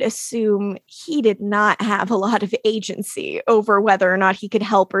I would assume he did not have a lot of agency over whether or not he could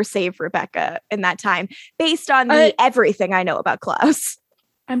help or save Rebecca in that time, based on everything I know about Klaus.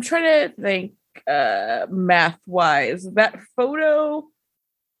 I'm trying to think math-wise. That photo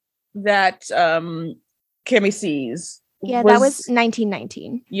that Cammy sees. Yeah, that was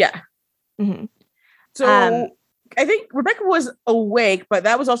 1919. Yeah. Mm-hmm. So I think Rebecca was awake, but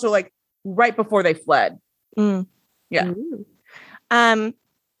that was also like right before they fled. Mm. Yeah. Ooh.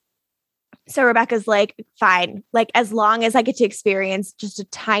 So Rebecca's like, fine, like as long as I get to experience just a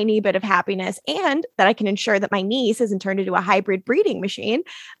tiny bit of happiness and that I can ensure that my niece isn't turned into a hybrid breeding machine,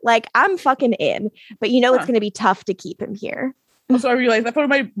 like I'm fucking in. But you know, it's going to be tough to keep him here. Also, I realized that photo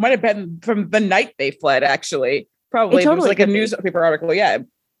might have been from the night they fled, actually. Probably. It totally was like a could be. newspaper article. Yeah.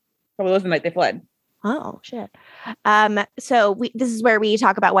 Probably was the night they fled. Oh, shit. So this is where we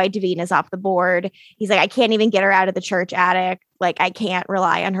talk about why Davina's off the board. He's like, I can't even get her out of the church attic. Like, I can't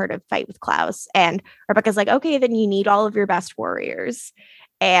rely on her to fight with Klaus. And Rebecca's like, okay, then you need all of your best warriors.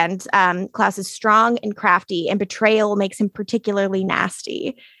 And Klaus is strong and crafty, and betrayal makes him particularly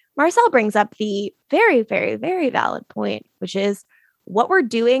nasty. Marcel brings up the very, very, very valid point, which is what we're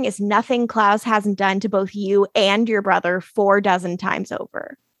doing is nothing Klaus hasn't done to both you and your brother 4 dozen times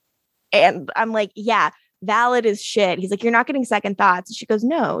over. And I'm like, yeah, valid as shit. He's like, you're not getting second thoughts. And she goes,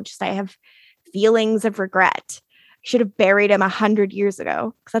 no, just I have feelings of regret. Should have buried him 100 years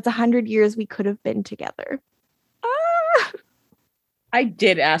ago, because that's 100 years we could have been together. I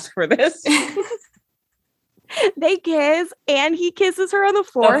did ask for this. They kiss, and he kisses her on the The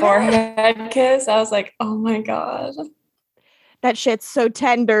forehead. forehead kiss. I was like, oh my God. That shit's so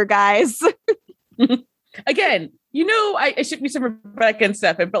tender, guys. Again, you know, I should be some Rebecca and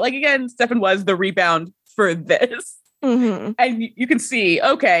Stefan, but like, again, Stefan was the rebound for this. Mm-hmm. And you can see,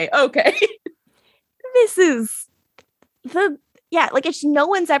 okay. This is like it's no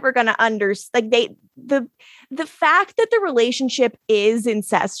one's ever going to understand. Like the fact that the relationship is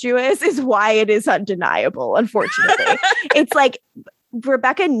incestuous is why it is undeniable, unfortunately. It's like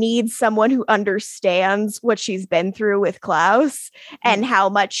Rebecca needs someone who understands what she's been through with Klaus and how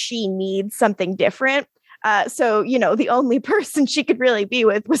much she needs something different. So, you know, the only person she could really be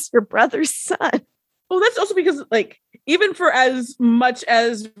with was your brother's son. Well, that's also because, like, even for as much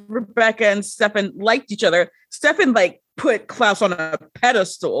as Rebecca and Stefan liked each other, Stefan, like, put Klaus on a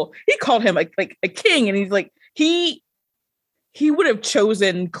pedestal. He called him, like a king, and he's like, he would have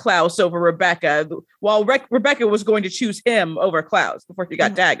chosen Klaus over Rebecca, while Rebecca was going to choose him over Klaus before he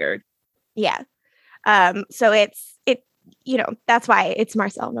got daggered. Yeah. So it, you know, that's why it's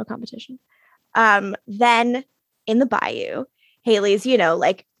Marcel, no competition. Then in the bayou, Haley's,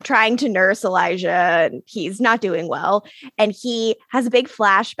 like trying to nurse Elijah, and he's not doing well. And he has a big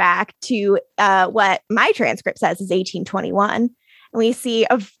flashback to what my transcript says is 1821. And we see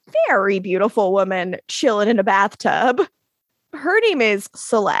a very beautiful woman chilling in a bathtub. Her name is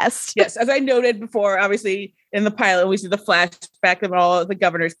Celeste. Yes, as I noted before, obviously in the pilot, we see the flashback of all of the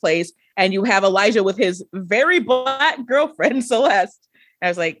governor's place, and you have Elijah with his very black girlfriend, Celeste. I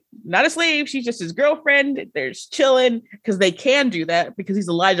was like, not a slave. She's just his girlfriend. They're just chilling because they can do that because he's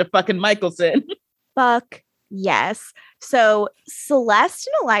Elijah fucking Michelson. Fuck yes. So Celeste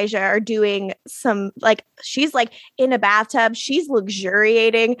and Elijah are doing some, like, she's like in a bathtub. She's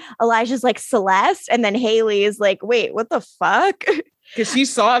luxuriating. Elijah's like, Celeste. And then Haley is like, wait, what the fuck? Because she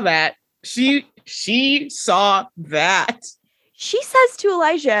saw that. She saw that. She says to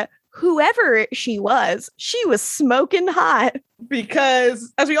Elijah, whoever she was smoking hot.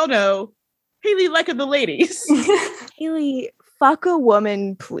 Because, as we all know, Haley liked the ladies. Haley, fuck a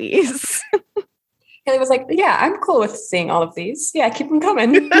woman, please. Haley was like, yeah, I'm cool with seeing all of these. Yeah, keep them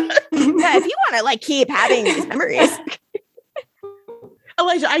coming. Yeah, if you want to like keep having these memories.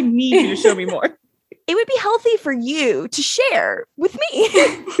 Elijah, I need you to show me more. It would be healthy for you to share with me.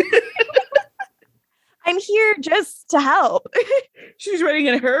 I'm here just to help. She's writing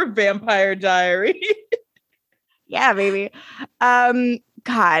in her vampire diary. Yeah, baby.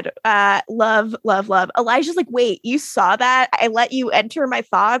 God, love. Elijah's like, wait, you saw that? I let you enter my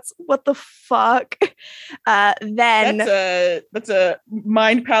thoughts? What the fuck? Then that's a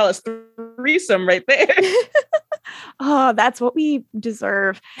Mind Palace threesome right there. Oh, that's what we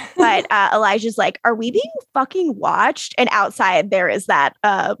deserve. But Elijah's like, are we being fucking watched? And outside there is that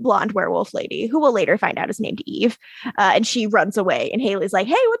blonde werewolf lady who we'll later find out is named Eve. And she runs away and Haley's like,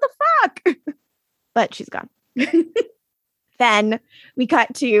 hey, what the fuck? But she's gone. Then we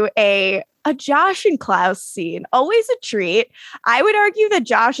cut to a Josh and Klaus scene. Always a treat. I would argue that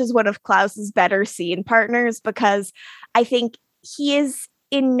Josh is one of Klaus's better scene partners because I think he is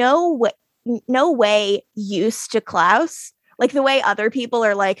in no way used to Klaus. Like the way other people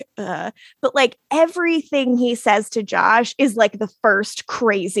are like, but like everything he says to Josh is like the first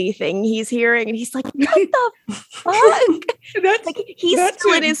crazy thing he's hearing. And he's like, what the fuck? Like he's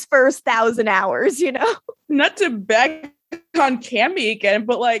still in his first 1,000 hours, Not to back on Cammy again,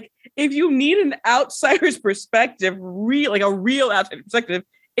 but like if you need an outsider's perspective, a real outsider perspective,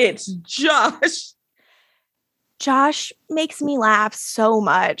 it's Josh. Josh makes me laugh so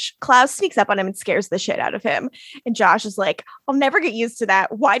much. Klaus sneaks up on him and scares the shit out of him. And Josh is like, I'll never get used to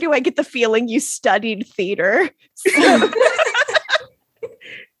that. Why do I get the feeling you studied theater? So-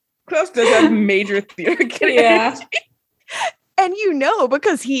 Klaus does have major theater. Yeah. And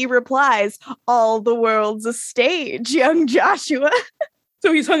because he replies, all the world's a stage, young Joshua.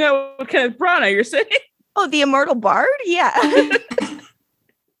 So he's hung out with Kenneth Branagh, you're saying? Oh, the immortal bard? Yeah. Come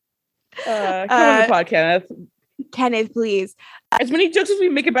on the pod, Kenneth. Kenneth, please. As many jokes as we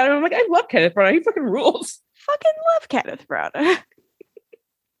make about him, I'm like, I love Kenneth Branagh. He fucking rules. Fucking love Kenneth Branagh.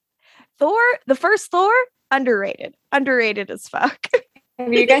 Thor, the first Thor, underrated. Underrated as fuck.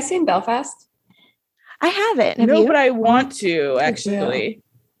 Have you guys seen Belfast? I haven't. Have no, you? but I want to, actually.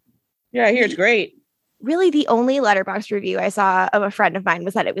 Yeah, I hear it's great. Really, the only Letterboxd review I saw of a friend of mine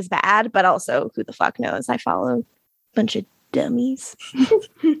was that it was bad, but also, who the fuck knows? I follow a bunch of dummies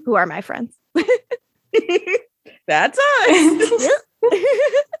who are my friends. That's us.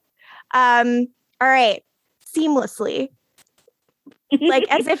 All right. Seamlessly. Like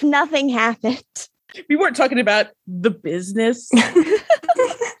as if nothing happened. We weren't talking about the business.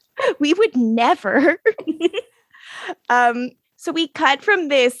 We would never. So we cut from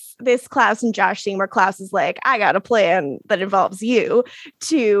this Klaus and Josh scene where Klaus is like, I got a plan that involves you,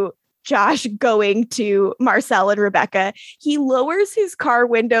 to Josh going to Marcel and Rebecca. He lowers his car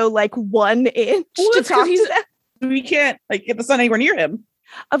window like 1 inch to talk to them. We can't get the sun anywhere near him.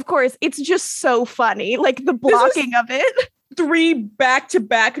 Of course, it's just so funny. Like the blocking of it. 3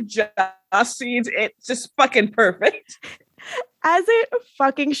 back-to-back Josh scenes. It's just fucking perfect. As it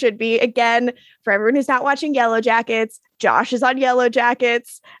fucking should be. Again, for everyone who's not watching Yellow Jackets, Josh is on Yellow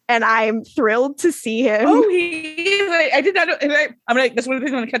Jackets, and I'm thrilled to see him. Oh, he is. I did not know. That's one of the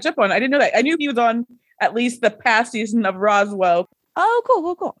things I'm going to catch up on. I didn't know that. I knew he was on at least the past season of Roswell. Oh,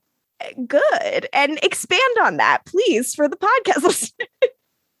 cool. Good. And expand on that, please, for the podcast listeners.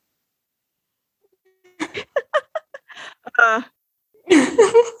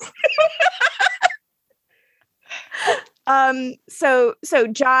 So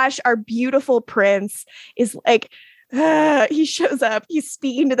Josh, our beautiful prince, is like, he shows up, he's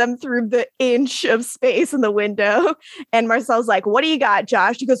speaking to them through the inch of space in the window. And Marcel's like, what do you got,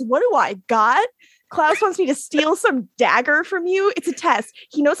 Josh? He goes, what do I got? Klaus wants me to steal some dagger from you. It's a test.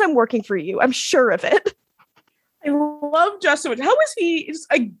 He knows I'm working for you. I'm sure of it. I love Josh so much. How is he just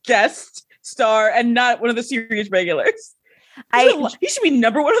a guest star and not one of the series regulars? He should be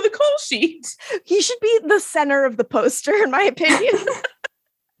number one on the call sheet. He should be the center of the poster, in my opinion.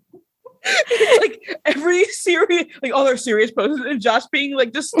 Like every series, like all our serious posters, and Josh being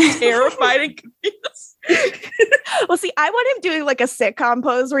like just terrified and confused. Well, see, I want him doing like a sitcom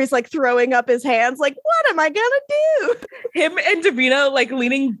pose where he's like throwing up his hands, like, what am I gonna do? Him and Davina like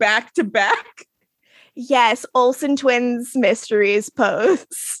leaning back to back. Yes, Olsen Twins Mysteries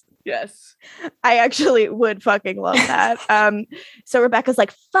pose. Yes. I actually would fucking love that. So Rebecca's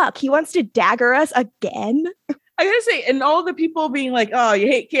like, fuck, he wants to dagger us again. I gotta say, and all the people being like, oh, you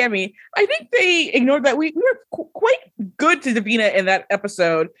hate Cammy. I think they ignored that. We were quite good to Davina in that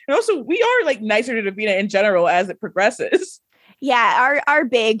episode. And also, we are like nicer to Davina in general as it progresses. Yeah, our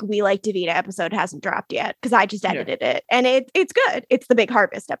big We Like Davina episode hasn't dropped yet because I just edited it. And it's good. It's the Big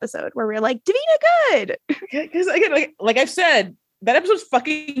Harvest episode where we're like, Davina good. Because again, like I've said, that episode's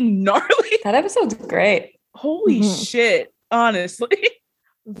fucking gnarly. That episode's great. Holy shit, honestly.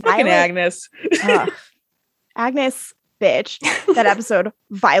 Fucking Agnes. Agnes, bitch. That episode,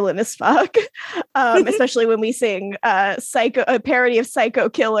 violent as fuck. Especially when we sing a parody of Psycho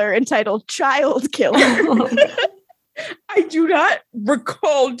Killer entitled Child Killer. I do not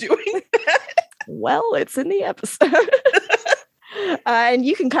recall doing that. Well, it's in the episode. And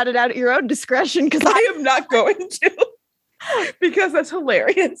you can cut it out at your own discretion because I am not going to. Because that's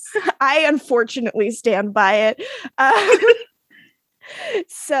hilarious. I unfortunately stand by it.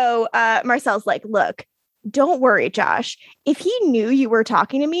 So Marcel's like, look, don't worry, Josh. If he knew you were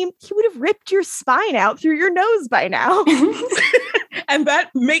talking to me, he would have ripped your spine out through your nose by now. And that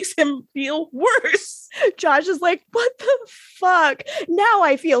makes him feel worse. Josh is like, what the fuck? Now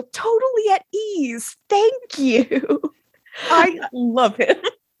I feel totally at ease. Thank you. I love him.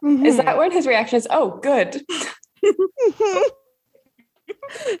 Mm-hmm. Is that when his reaction is, oh, good.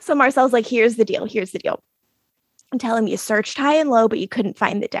 So Marcel's like, here's the deal. And tell him you searched high and low, but you couldn't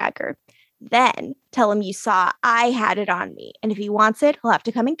find the dagger. Then tell him you saw I had it on me. And if he wants it, he'll have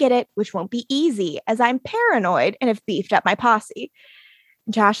to come and get it, which won't be easy as I'm paranoid and have beefed up my posse.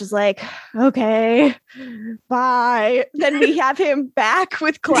 And Josh is like, okay, bye. Then we have him back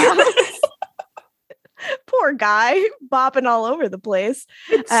with Klaus. Poor guy, bopping all over the place.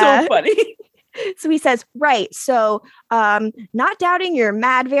 It's so funny. So he says, right, so not doubting your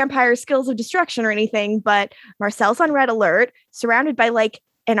mad vampire skills of destruction or anything, but Marcel's on red alert, surrounded by like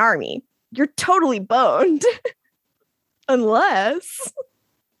an army. You're totally boned. Unless.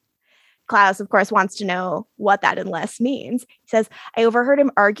 Klaus, of course, wants to know what that unless means. He says, I overheard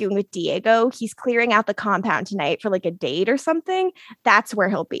him arguing with Diego. He's clearing out the compound tonight for like a date or something. That's where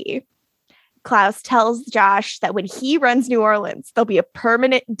he'll be. Klaus tells Josh that when he runs New Orleans, there'll be a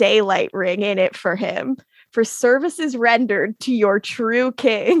permanent daylight ring in it for him for services rendered to your true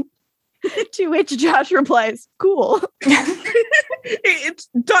king. To which Josh replies, cool. It's ...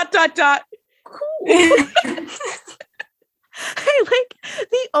 Cool. I like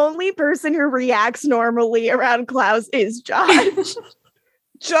the only person who reacts normally around Klaus is Josh.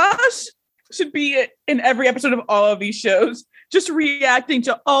 Josh should be in every episode of all of these shows, just reacting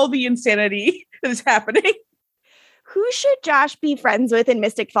to all the insanity that is happening. Who should Josh be friends with in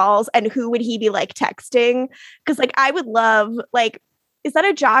Mystic Falls, and who would he be like texting? Because like I would love like, is that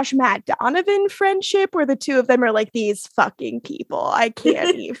a Josh Matt Donovan friendship where the two of them are like these fucking people? I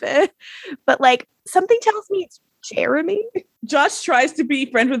can't even. But like something tells me it's Jeremy. Josh tries to be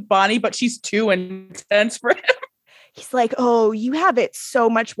friends with Bonnie, but she's too intense for him. He's like, oh, you have it so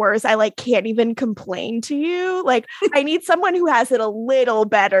much worse. I like can't even complain to you. Like, I need someone who has it a little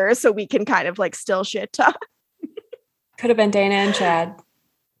better so we can kind of like still shit talk. Could have been Dana and Chad.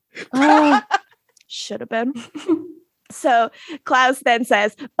 Should have been. So Klaus then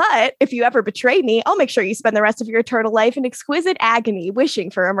says, but if you ever betray me, I'll make sure you spend the rest of your eternal life in exquisite agony, wishing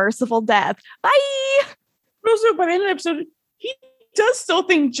for a merciful death. Bye. Also, by the end of the episode, he does still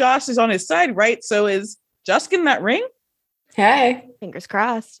think Josh is on his side, right? So is Josh getting that ring? Hey. Fingers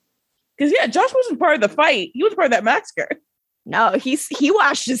crossed. Because yeah, Josh wasn't part of the fight. He was part of that massacre. No, he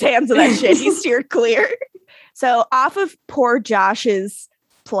washed his hands of that shit. He steered clear. So off of poor Josh's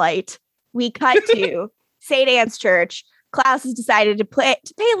plight, we cut to St. Anne's Church. Klaus has decided to pay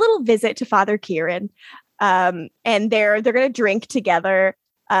a little visit to Father Kieran. And they're going to drink together.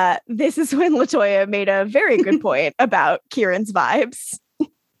 This is when LaToya made a very good point about Kieran's vibes.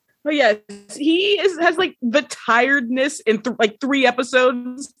 But yes, he has like the tiredness in like 3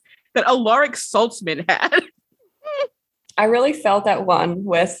 episodes that Alaric Saltzman had. I really felt at one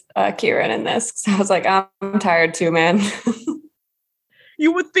with Kieran in this. So I was like, I'm tired too, man.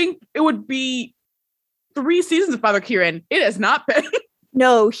 You would think it would be 3 seasons of Father Kieran. It has not been.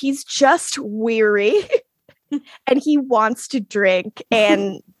 No, he's just weary and he wants to drink.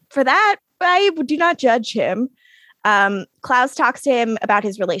 And for that, I do not judge him. Klaus talks to him about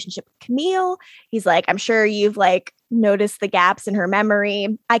his relationship with Camille. He's like, I'm sure you've like noticed the gaps in her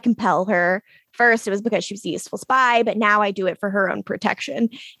memory. I compel her. First, it was because she was a useful spy, but now I do it for her own protection.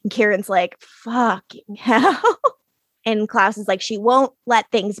 And Kieran's like, fucking hell. And Klaus is like, she won't let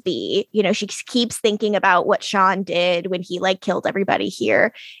things be. You know, she keeps thinking about what Sean did when he like killed everybody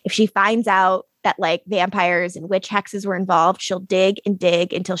here. If she finds out that like vampires and witch hexes were involved, she'll dig and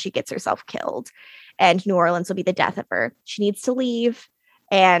dig until she gets herself killed. And New Orleans will be the death of her. She needs to leave.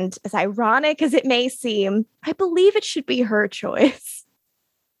 And as ironic as it may seem, I believe it should be her choice.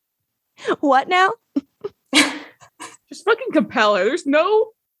 What now? Just fucking compel her. There's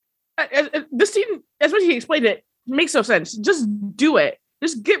no... this scene, as much as he explained it, makes no sense. Just do it.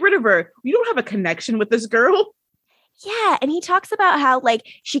 Just get rid of her. You don't have a connection with this girl. Yeah, and he talks about how like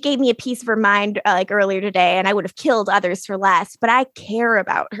she gave me a piece of her mind like earlier today, and I would have killed others for less, but I care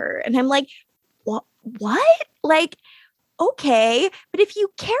about her. And I'm like, what? Like, okay, but if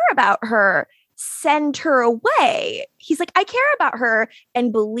you care about her, send her away. He's like, I care about her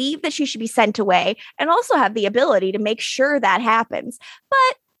and believe that she should be sent away, and also have the ability to make sure that happens,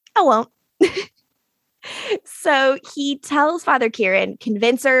 but I won't. So he tells Father Kieran,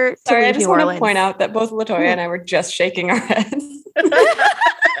 convince her to leave I just New want Orleans. to point out that both Latoya and I were just shaking our heads.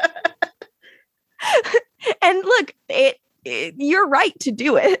 And look, you're right to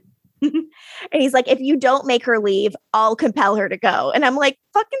do it. And he's like, if you don't make her leave, I'll compel her to go. And I'm like,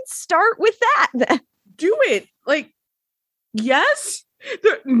 fucking start with that. Do it. Like, yes.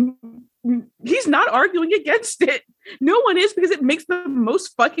 He's not arguing against it. No one is, because it makes the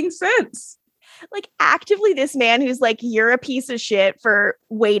most fucking sense. Like, actively, this man who's like, you're a piece of shit for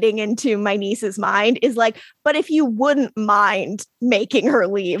wading into my niece's mind is like, but if you wouldn't mind making her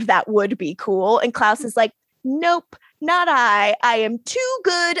leave, that would be cool. And Klaus is like, nope, not I. I am too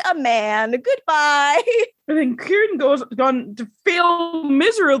good a man. Goodbye. And then Kieran goes on to fail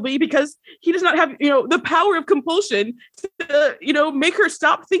miserably because he does not have, the power of compulsion to, make her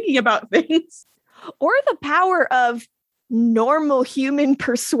stop thinking about things. Or the power of normal human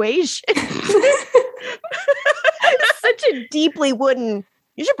persuasion. Such a deeply wooden,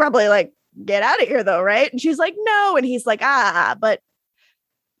 you should probably like get out of here though, right? And she's like, no. And he's like, but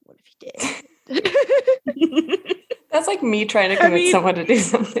what if you did? That's like me trying to convince someone to do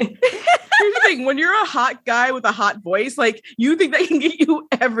something. Here's the thing, when you're a hot guy with a hot voice, like, you think that can get you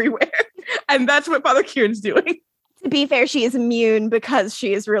everywhere. And that's what Father Kieran's doing. To be fair, she is immune because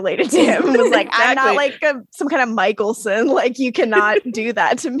she is related to him. It was like, exactly. I'm not like some kind of Michelson. Like, you cannot do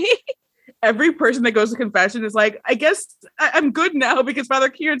that to me. Every person that goes to confession is like, I guess I'm good now because Father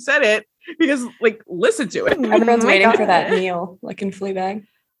Kieran said it. Because, like, listen to it. Everyone's waiting for that meal, like in Fleabag.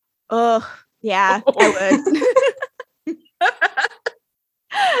 Oh, yeah, I would.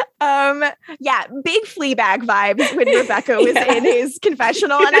 Yeah, big Fleabag vibes when Rebecca was in his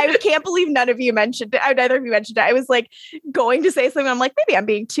confessional, and I can't believe neither of you mentioned it. I was like going to say something. I'm like, maybe I'm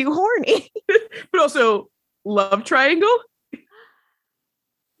being too horny. But also, love triangle.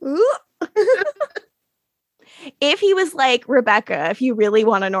 Ooh. If he was like, Rebecca, if you really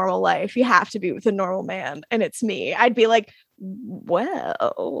want a normal life, you have to be with a normal man, and it's me, I'd be like,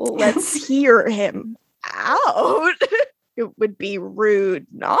 well, let's hear him out. It would be rude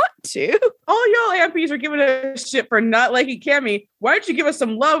not to. All y'all AMPs are giving us shit for not liking Cammy. Why don't you give us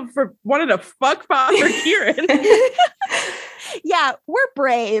some love for wanting to fuck Father Kieran? Yeah, we're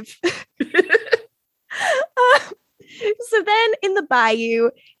brave. So then in the bayou,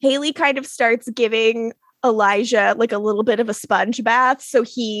 Haley kind of starts giving Elijah like a little bit of a sponge bath. So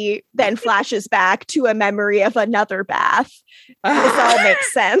he then flashes back to a memory of another bath. This all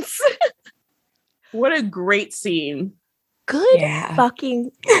makes sense. What a great scene. Good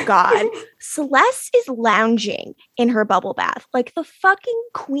fucking God. Celeste is lounging in her bubble bath like the fucking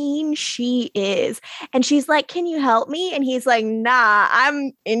queen she is. And she's like, can you help me? And he's like, nah,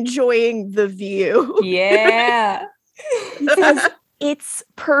 I'm enjoying the view. Yeah. He says, it's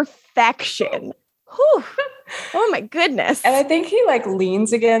perfection. Whew. Oh my goodness. And I think he like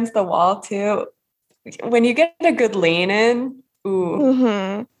leans against the wall too. When you get a good lean in, ooh.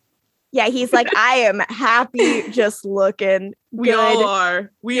 Mm-hmm. Yeah, he's like, I am happy just looking We good. all are.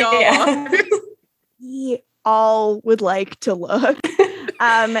 We all are. We all would like to look.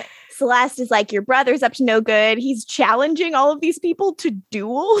 Celeste is like, your brother's up to no good. He's challenging all of these people to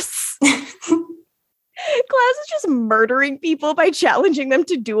duels. Klaus is just murdering people by challenging them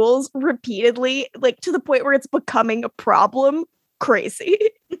to duels repeatedly, like to the point where it's becoming a problem. Crazy.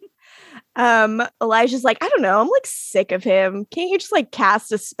 Elijah's like, I don't know, I'm like sick of him. Can't you just like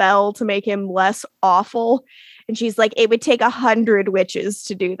cast a spell to make him less awful? And she's like, it would take 100 witches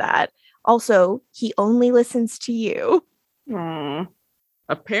to do that. Also, he only listens to you.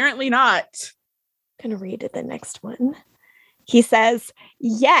 Apparently not. Gonna read it the next one. He says,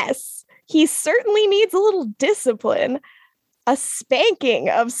 yes, he certainly needs a little discipline. A spanking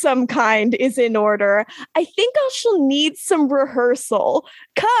of some kind is in order. I think I shall need some rehearsal.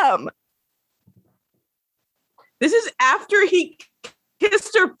 Come. This is after he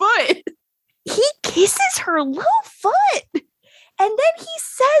kissed her foot. He kisses her little foot. And then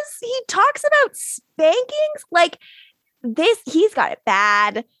he talks about spankings. Like this, he's got it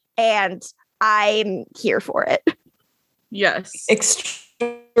bad. And I'm here for it. Yes.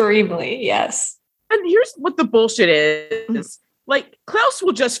 Extremely, yes. And here's what the bullshit is. Like, Klaus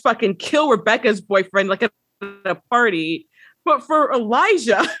will just fucking kill Rebecca's boyfriend like at a party. But for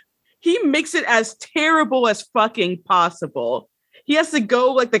Elijah, he makes it as terrible as fucking possible. He has to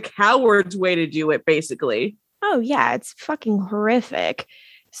go like the coward's way to do it, basically. Oh, yeah, it's fucking horrific.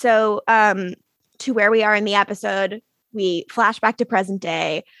 So, to where we are in the episode, we flash back to present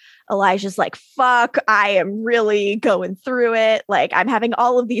day. Elijah's like, fuck, I am really going through it. Like, I'm having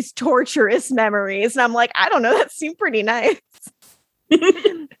all of these torturous memories. And I'm like, I don't know, that seemed pretty nice.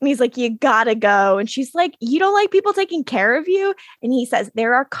 And he's like, you gotta go. And she's like, you don't like people taking care of you? And he says,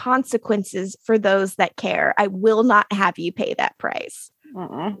 there are consequences for those that care. I will not have you pay that price.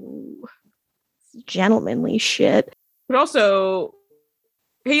 Gentlemanly shit. But also,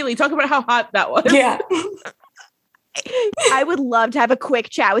 Haley, talk about how hot that was. Yeah. I would love to have a quick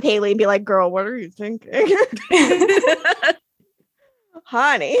chat with Haley and be like, girl, what are you thinking?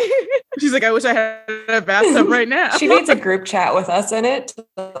 Honey. She's like, I wish I had a bathtub right now. She needs a group chat with us in it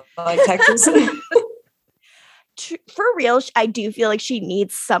to like text us. For real, I do feel like she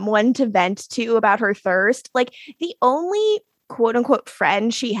needs someone to vent to about her thirst. Like the only quote unquote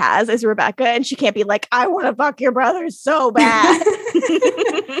friend she has is Rebecca, and she can't be like, I want to fuck your brother so bad.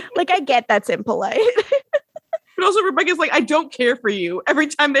 Like, I get that's impolite. But also Rebecca's like, I don't care for you every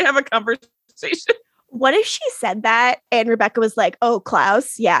time they have a conversation. What if she said that and Rebecca was like, oh,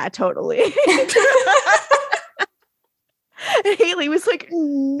 Klaus? Yeah, totally. And Haley was like,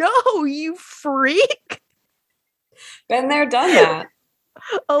 no, you freak. Been there, done that.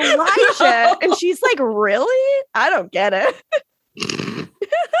 Elijah. And she's like, really? I don't get it.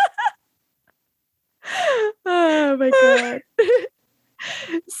 Oh my God.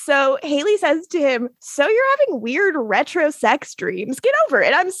 So Haley says to him, so you're having weird retro sex dreams. Get over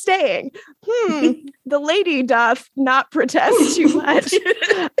it. I'm staying. The lady doth not protest too much.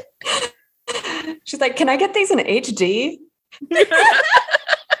 She's like, can I get these in HD?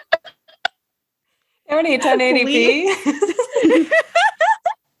 I need 1080p.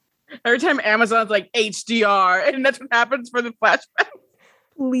 Every time Amazon's like HDR, and that's what happens for the flashback.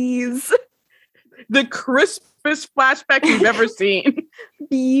 Please. The crispest flashback you've ever seen.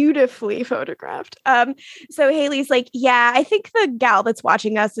 Beautifully photographed. So Haley's like, yeah, I think the gal that's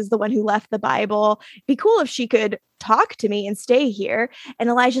watching us is the one who left the Bible. It'd be cool if she could talk to me and stay here. And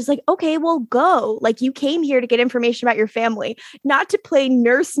Elijah's like, okay, well, go. Like, you came here to get information about your family, not to play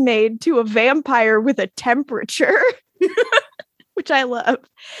nursemaid to a vampire with a temperature. Which I love.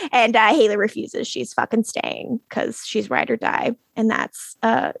 And Haley refuses. She's fucking staying because she's ride or die. And that's,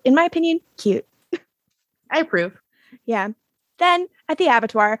 in my opinion, cute. I approve. Yeah. Then at the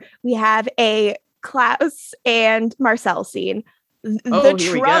abattoir, we have a Klaus and Marcel scene. The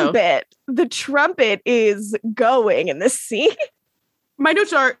trumpet is going in this scene. My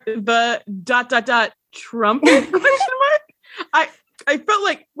notes are the ... trumpet question mark. I felt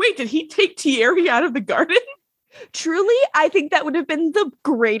like, wait, did he take Thierry out of the garden? Truly, I think that would have been the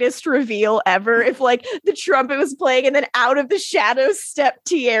greatest reveal ever if like the trumpet was playing and then out of the shadows stepped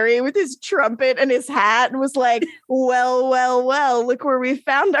Thierry with his trumpet and his hat and was like, well, look where we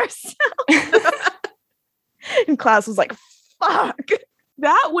found ourselves. And Klaus was like, fuck.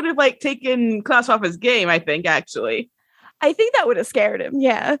 That would have like taken Klaus off his game, I think, actually. I think that would have scared him,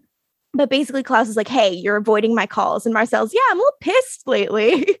 yeah. But basically Klaus is like, hey, you're avoiding my calls. And Marcel's, yeah, I'm a little pissed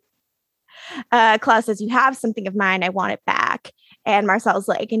lately. Klaus says, you have something of mine. I want it back. And Marcel's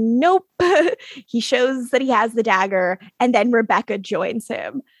like, nope. He shows that he has the dagger. And then Rebecca joins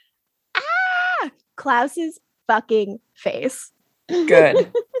him. Klaus's fucking face. Good.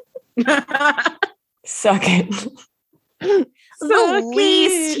 Suck it. The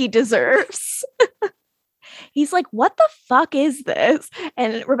least he deserves. He's like, what the fuck is this?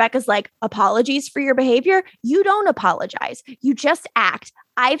 And Rebecca's like, apologies for your behavior. You don't apologize. You just act.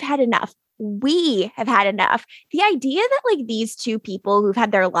 I've had enough. We have had enough. The idea that like these two people who've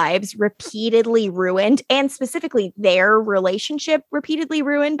had their lives repeatedly ruined, and specifically their relationship repeatedly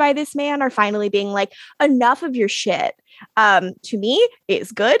ruined by this man, are finally being like, enough of your shit. To me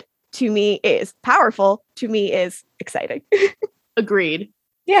is good. To me is powerful. To me is exciting. Agreed.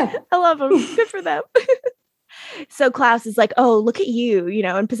 Yeah. I love them. Good for them. So Klaus is like, oh, look at you,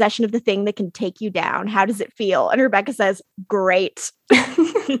 in possession of the thing that can take you down. How does it feel? And Rebecca says, great.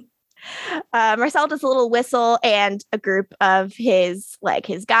 Marcel does a little whistle, and a group of his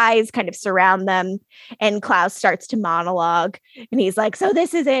guys kind of surround them, and Klaus starts to monologue, and he's like, so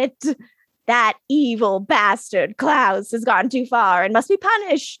this is it. That evil bastard Klaus has gone too far and must be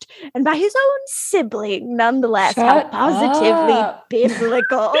punished, and by his own sibling, nonetheless. How positively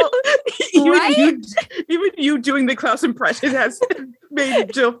biblical. Even you doing the Klaus impression has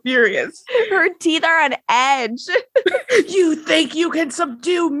made Jill furious. Her teeth are on edge. You think you can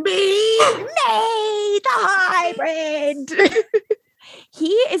subdue me? Me, the hybrid.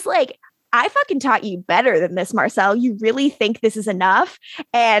 He is like, I fucking taught you better than this, Marcel. You really think this is enough?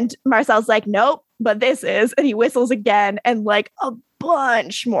 And Marcel's like, nope, but this is. And he whistles again, and like a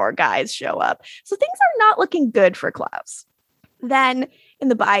bunch more guys show up. So things are not looking good for Klaus. Then in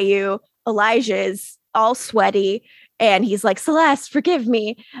the bayou, Elijah's all sweaty, and he's like, Celeste, forgive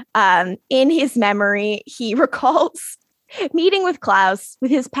me. In his memory, he recalls meeting with Klaus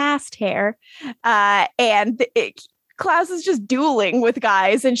with his past hair, and Klaus is just dueling with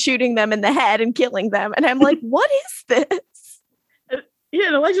guys and shooting them in the head and killing them. And I'm like, what is this? Yeah,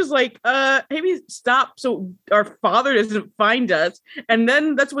 and Elijah's like, maybe stop so our father doesn't find us. And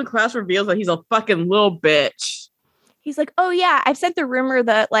then that's when Klaus reveals that he's a fucking little bitch. He's like, oh yeah, I've sent the rumor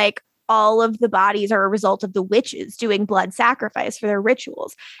that like all of the bodies are a result of the witches doing blood sacrifice for their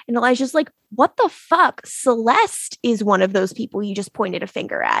rituals. And Elijah's like, what the fuck? Celeste is one of those people you just pointed a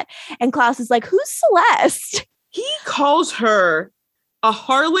finger at. And Klaus is like, who's Celeste? He calls her a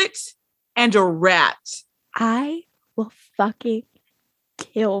harlot and a rat. I will fucking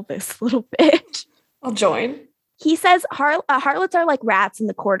kill this little bitch. I'll join. He says harlots are like rats in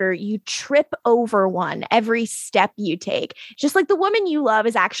the quarter. You trip over one every step you take. Just like the woman you love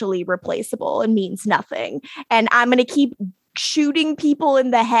is actually replaceable and means nothing. And I'm going to keep shooting people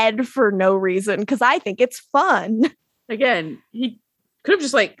in the head for no reason because I think it's fun. Again, he could have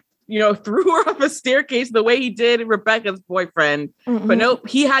just threw her off a staircase the way he did Rebecca's boyfriend. Mm-hmm. But nope,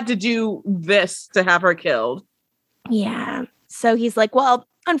 he had to do this to have her killed. Yeah. So he's like, well,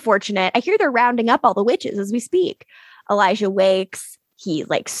 unfortunate. I hear they're rounding up all the witches as we speak. Elijah wakes. He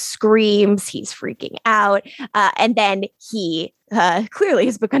screams. He's freaking out. And then he clearly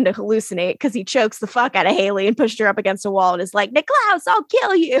has begun to hallucinate because he chokes the fuck out of Haley and pushed her up against a wall and is like, Niklaus, I'll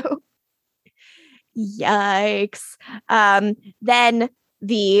kill you. Yikes. Then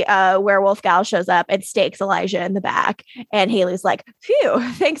the werewolf gal shows up and stakes Elijah in the back. And Haley's like,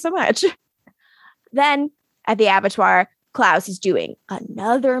 phew, thanks so much. Then at the abattoir, Klaus is doing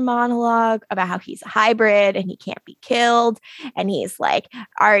another monologue about how he's a hybrid and he can't be killed. And he's like,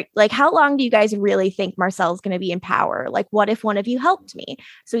 how long do you guys really think Marcel's going to be in power? Like, what if one of you helped me?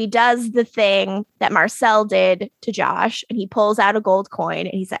 So he does the thing that Marcel did to Josh, and he pulls out a gold coin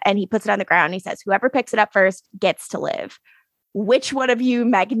and he puts it on the ground. And he says, whoever picks it up first gets to live. Which one of you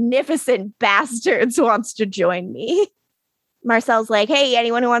magnificent bastards wants to join me? Marcel's like, hey,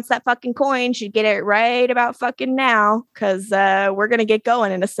 anyone who wants that fucking coin should get it right about fucking now, because we're going to get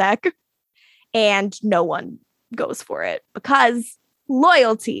going in a sec. And no one goes for it because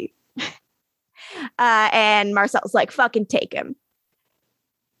loyalty. And Marcel's like, fucking take him.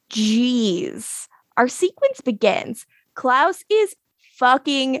 Jeez. Our sequence begins. Klaus is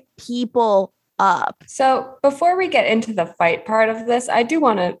fucking people up. So before we get into the fight part of this, I do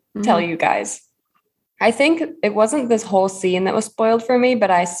want to tell you guys, I think it wasn't this whole scene that was spoiled for me, but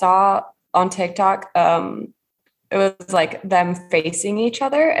I saw on TikTok, it was like them facing each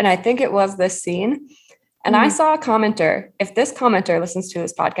other. And I think it was this scene. And I saw a commenter. If this commenter listens to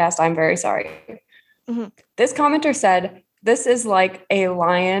this podcast, I'm very sorry. Mm-hmm. This commenter said, this is like a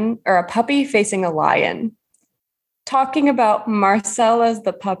lion or a puppy facing a lion, talking about Marcel as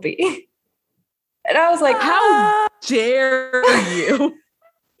the puppy. And I was like, how dare you?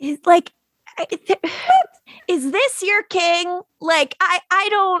 It's like, is this your king? Like, I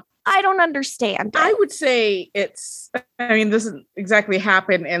don't understand. I would say this doesn't exactly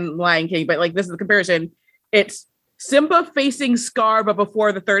happen in Lion King, but like this is the comparison. It's Simba facing Scar, but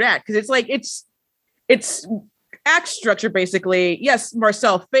before the third act. Because it's act structure basically. Yes,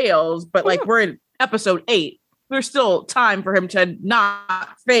 Marcel fails, but like we're in episode 8. there's still time for him to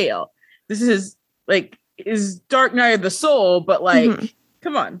not fail. This is his Dark Night of the Soul, but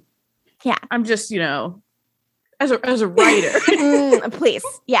come on. Yeah. I'm just, as a writer. Please.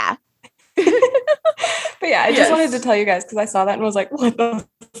 Yeah. But yeah, I just wanted to tell you guys because I saw that and was like, what the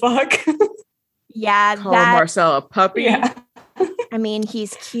fuck? Yeah. Call Marcel a puppy. Yeah. I mean,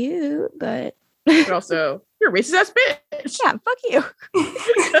 he's cute, but also, you're a racist ass bitch. Yeah, fuck you.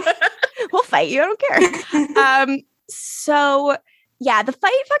 We'll fight you. I don't care. So yeah, the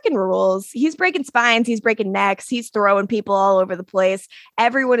fight fucking rules. He's breaking spines. He's breaking necks. He's throwing people all over the place.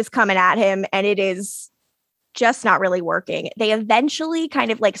 Everyone is coming at him, and it is just not really working. They eventually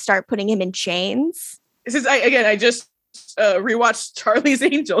kind of start putting him in chains. I just rewatched Charlie's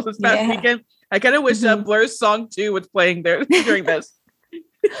Angels this past weekend. I kind of wish Blur's song 2 was playing there during this.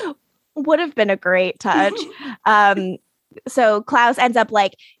 Would have been a great touch. So Klaus ends up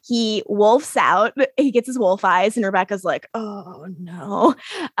he wolfs out. He gets his wolf eyes, and Rebecca's like, oh no.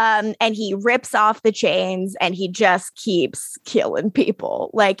 And he rips off the chains, and he just keeps killing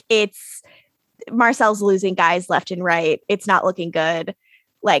people. It's Marcel's losing guys left and right. It's not looking good.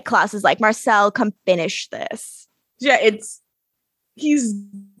 Klaus is like, Marcel, come finish this. Yeah, he's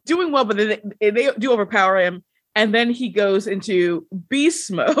doing well, but they do overpower him. And then he goes into beast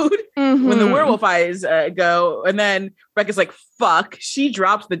mode when the werewolf eyes go. And then Rebecca's like, fuck. She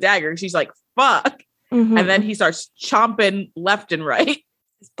drops the dagger. She's like, fuck. And then he starts chomping left and right.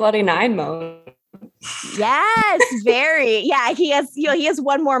 It's Bloody Nine mode. Yes, very. Yeah, he has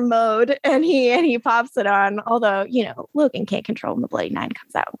one more mode and he pops it on. Although, Logan can't control when the Bloody Nine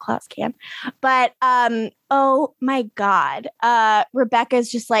comes out and Klaus can. But oh my God.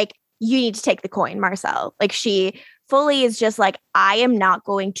 Rebecca's just like, you need to take the coin, Marcel. She fully is just like, I am not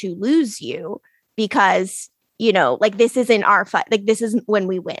going to lose you because, this isn't our fight. This isn't when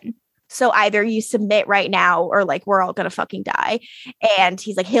we win. So either you submit right now or we're all going to fucking die. And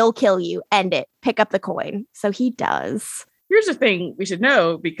he's like, he'll kill you. End it. Pick up the coin. So he does. Here's the thing we should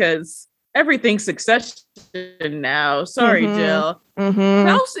know because everything's succession now. Sorry, Jill.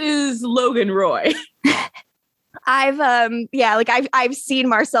 Klaus is Logan Roy. I've seen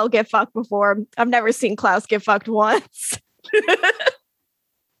Marcel get fucked before. I've never seen Klaus get fucked once.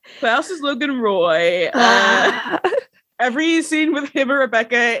 Klaus is Logan Roy. Every scene with him and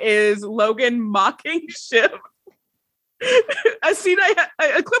Rebecca is Logan mocking Shiv. A scene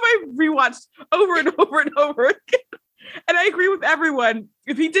a clip I rewatched over and over and over again. And I agree with everyone.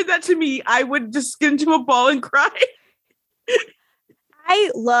 If he did that to me, I would just get into a ball and cry.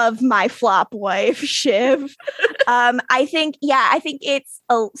 I love my flop wife, Shiv. I think it's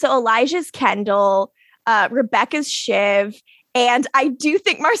so Elijah's Kendall, Rebecca's Shiv, and I do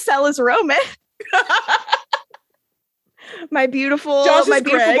think Marcel is Roman. my beautiful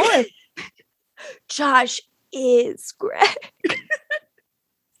boy. Josh is Greg.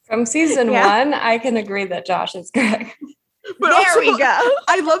 From season 1, I can agree that Josh is Greg. But there we go.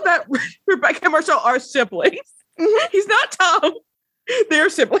 I love that Rebecca and Marcel are siblings. He's not Tom. They're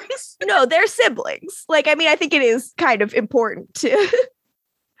siblings. No, they're siblings. I think it is kind of important to.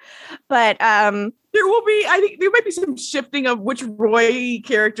 But there will be. I think there might be some shifting of which Roy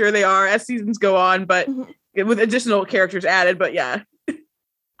character they are as seasons go on, but with additional characters added. But yeah,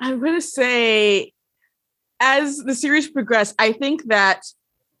 I'm gonna say as the series progressed, I think that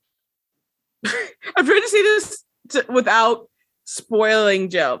I'm trying to say this without spoiling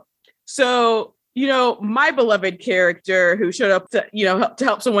Joe. So. My beloved character who showed up to, to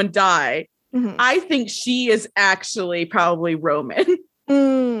help someone die. I think she is actually probably Roman.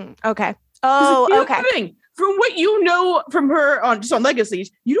 Okay. Oh, okay. Thing. From what you know from her on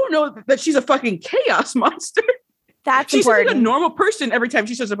Legacies, you don't know that she's a fucking chaos monster. That's she's important. She's like a normal person every time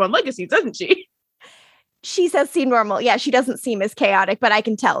she shows up on Legacies, doesn't she? She says seem normal. Yeah, she doesn't seem as chaotic, but I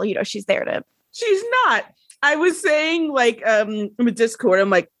can tell, she's there to. She's not. I was saying in the Discord, I'm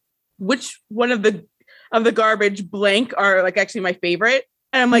like, which one of the garbage blank are actually my favorite?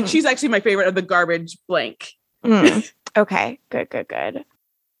 And I'm like, she's actually my favorite of the garbage blank. Okay, good.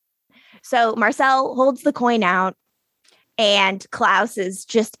 So Marcel holds the coin out and Klaus is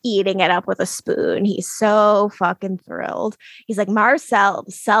just eating it up with a spoon. He's so fucking thrilled. He's like, Marcel,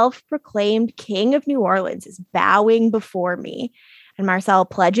 the self-proclaimed king of New Orleans, is bowing before me. And Marcel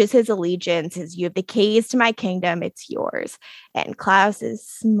pledges his allegiance. You have the keys to my kingdom. It's yours. And Klaus is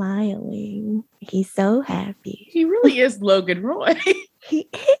smiling. He's so happy. He really is Logan Roy. He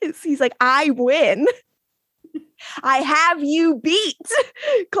is. He's like, I win. I have you beat.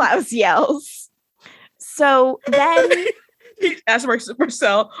 Klaus yells. So then he asks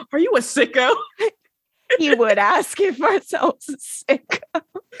Marcel, are you a sicko? He would ask if Marcel's a sicko.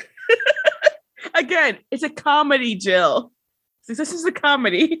 Again, it's a comedy, Jill. This is a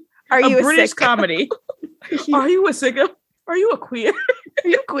comedy. Are you a British sicko? comedy? Are you a sicko? Are you a queer? Are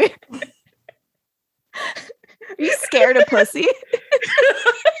you queer? Are you scared of pussy?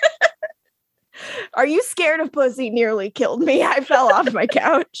 Are you scared of pussy? Nearly killed me. I fell off my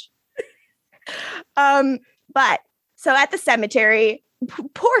couch. But so at the cemetery,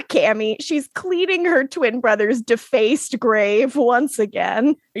 poor Cammy, she's cleaning her twin brother's defaced grave once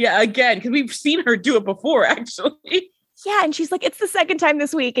again. Yeah, again, because we've seen her do it before, actually. Yeah, and she's like, it's the second time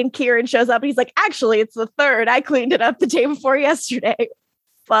this week. And Kieran shows up and he's like, actually, it's the third. I cleaned it up the day before yesterday.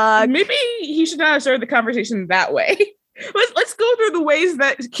 Fuck. Maybe he should not have started the conversation that way. Let's go through the ways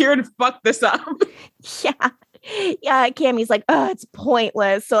that Kieran fucked this up. Yeah. Yeah. Cammy's like, oh, it's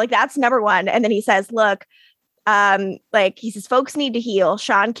pointless. So like that's number one. And then he says, look, like he says, folks need to heal.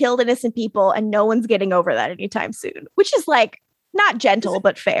 Sean killed innocent people and no one's getting over that anytime soon, which is like not gentle,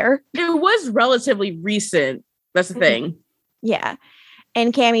 but fair. It was relatively recent. That's the thing. Yeah.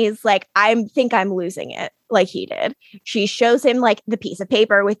 And Cammy's like, I think I'm losing it, like he did. She shows him like the piece of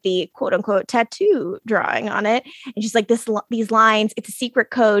paper with the quote unquote tattoo drawing on it. And she's like, these lines, it's a secret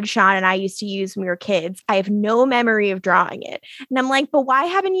code Sean and I used to use when we were kids. I have no memory of drawing it. And I'm like, but why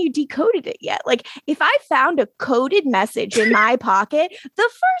haven't you decoded it yet? Like, if I found a coded message in my pocket, the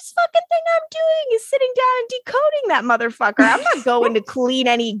first fucking thing I'm doing is sitting down and decoding that motherfucker. I'm not going to clean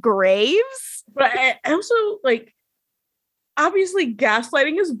any graves. But I also like, obviously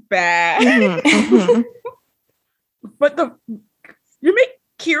gaslighting is bad. Mm-hmm. But you make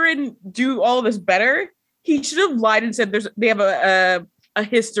Kieran do all this better. He should have lied and said they have a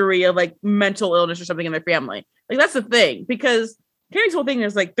history of like mental illness or something in their family. Like that's the thing, because Kieran's whole thing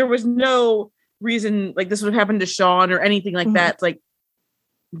is like there was no reason like this would happen to Sean or anything like that. It's like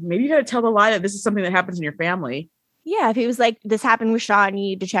maybe you got to tell the lie that this is something that happens in your family. Yeah, if he was like, this happened with Sean, you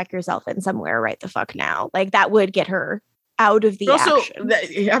need to check yourself in somewhere right the fuck now. Like that would get her out of the also, action.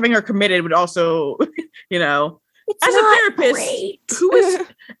 Having her committed would also, you know, It's as a not therapist great. who is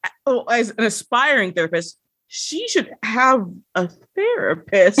as an aspiring therapist, she should have a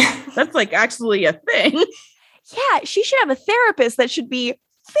therapist. That's like actually a thing. Yeah, she should have a therapist that should be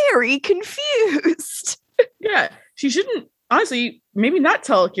very confused. Yeah, she shouldn't, honestly, maybe not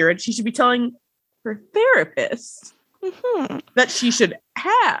tell Kieran. She should be telling her therapist that she should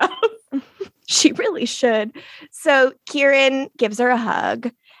have. She really should. So Kieran gives her a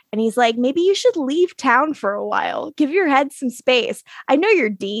hug and he's like, maybe you should leave town for a while. Give your head some space. I know you're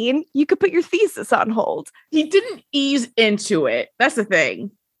dean. You could put your thesis on hold. He didn't ease into it. That's the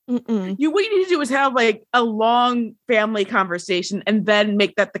thing. What you need to do is have like a long family conversation and then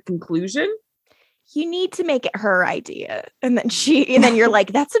make that the conclusion. You need to make it her idea. And then you're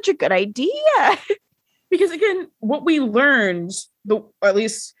like, that's such a good idea. Because again, what we learned, or at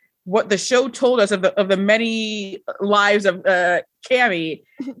least what the show told us of the many lives of Cammy,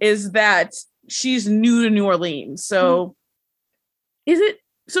 is that she's new to New Orleans. So is it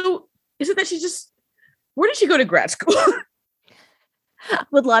that she just, where did she go to grad school?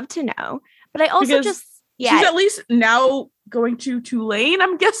 Would love to know. But I also Because she's at least now going to Tulane,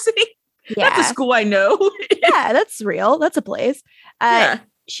 I'm guessing. Yeah. That's a school I know. Yeah, that's real. That's a place. Yeah.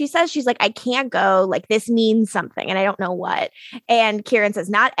 She says, she's like, I can't go. Like, this means something and I don't know what. And Kieran says,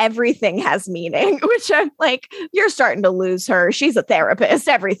 not everything has meaning, which I'm like, you're starting to lose her. She's a therapist.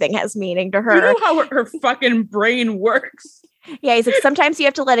 Everything has meaning to her. You know how her fucking brain works. Yeah, he's like, sometimes you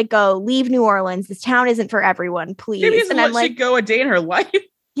have to let it go. Leave New Orleans. This town isn't for everyone, please. Maybe And I'm like, go a day in her life.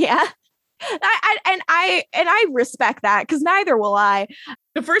 yeah. I respect that because neither will I.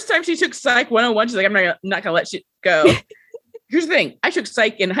 The first time she took Psych 101, she's like, I'm not gonna let shit go. Here's the thing. I took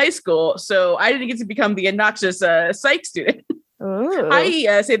Psych in high school, so I didn't get to become the obnoxious Psych student. Ooh.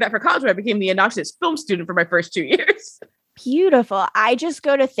 I say that for college, when I became the obnoxious film student for my first 2 years. Beautiful. I just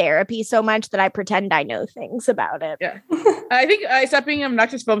go to therapy so much that I pretend I know things about it. Yeah. I think I stopped being an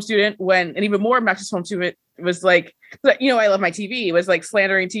obnoxious film student when an even more obnoxious film student was like, you know, I love my TV. It was like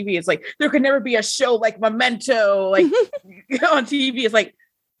slandering TV. It's like, there could never be a show like Memento, like on TV. It's like,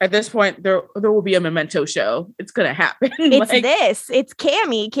 at this point, there will be a Memento show. It's going to happen. It's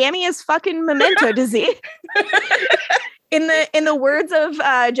Cammy. Cammy is fucking Memento disease. In the words of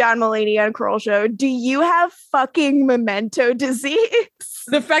John Mulaney on Kroll Show, do you have fucking Memento disease?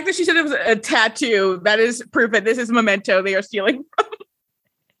 The fact that she said it was a tattoo, that is proof that this is Memento they are stealing from.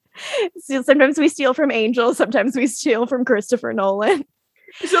 So sometimes we steal from Angel, sometimes we steal from Christopher Nolan.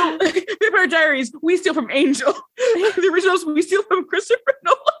 So, Vampire Diaries, we steal from Angel. The originals, we steal from Christopher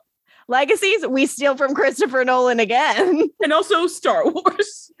Nolan. Legacies, we steal from Christopher Nolan again. And also Star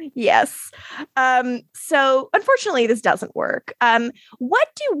Wars. Yes. So unfortunately, this doesn't work. What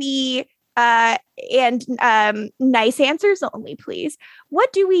do we and nice answers only, please.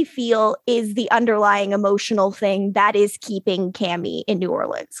 What do we feel is the underlying emotional thing that is keeping Cammy in New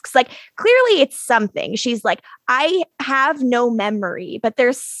Orleans? Because, like, clearly it's something. She's like, I have no memory, but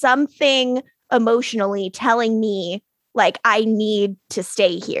there's something emotionally telling me, like, I need to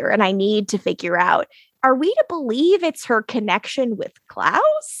stay here and I need to figure out. Are we to believe it's her connection with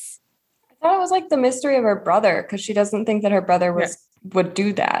Klaus? I thought it was like the mystery of her brother, because she doesn't think that her brother would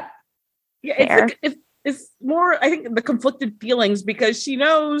do that. Yeah, it's more, I think, the conflicted feelings, because she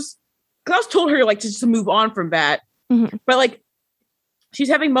knows Klaus told her, like, to just move on from that. Mm-hmm. But, like, she's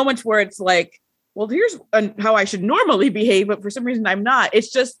having moments where it's like, well, here's how I should normally behave, but for some reason I'm not.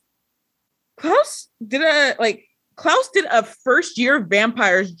 It's just Klaus did a first year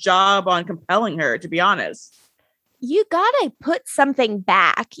vampire's job on compelling her, to be honest. You gotta put something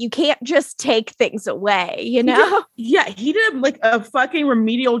back. You can't just take things away, you know? He did like a fucking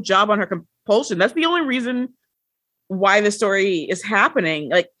remedial job on her compulsion. That's the only reason why the story is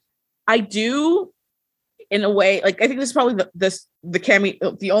happening. Like, I do, in a way, like, I think this is probably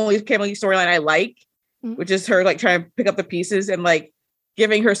the only Cammy storyline I like, which is her, like, trying to pick up the pieces and, like,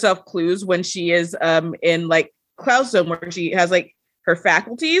 giving herself clues when she is in, like, Klaus zone, where she has, like, her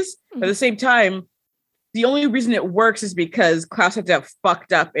faculties. But at the same time, the only reason it works is because Klaus had to have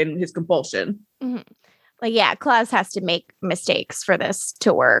fucked up in his compulsion. Mm-hmm. Like, yeah, Klaus has to make mistakes for this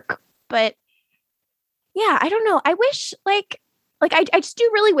to work. But yeah, I don't know. I wish, like I just do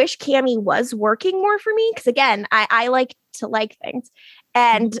really wish Cammy was working more for me. Because again, I like to like things,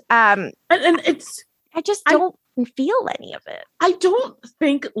 and it's I just don't feel any of it. I don't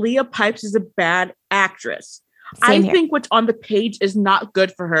think Leah Pipes is a bad actress. Same I here. think what's on the page is not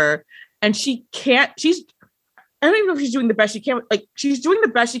good for her. And I don't even know if she's doing the best she can. Like, she's doing the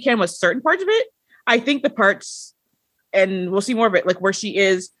best she can with certain parts of it. I think the parts, and we'll see more of it, like, where she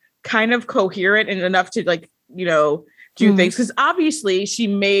is kind of coherent and enough to, like, you know, do things. Because obviously she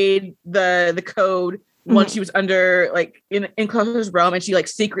made the code once she was under, like, in Klaus's realm, and she, like,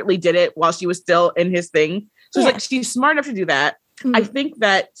 secretly did it while she was still in his thing. So it's like, she's smart enough to do that. I think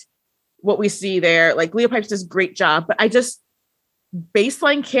that what we see there, like, Leah Pipes does a great job, but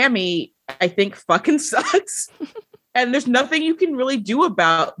baseline Cammy, I think, fucking sucks. And there's nothing you can really do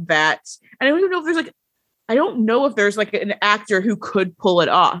about that. And I don't even know if there's like an actor who could pull it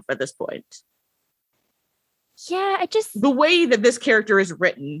off at this point. Yeah, the way that this character is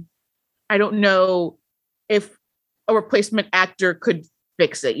written, I don't know if a replacement actor could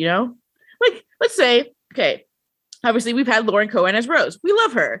fix it, you know? Like, let's say, okay, obviously we've had Lauren Cohen as Rose. We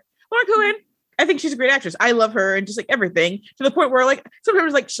love her. Lauren Cohen, I think she's a great actress. I love her and just, like, everything, to the point where, like,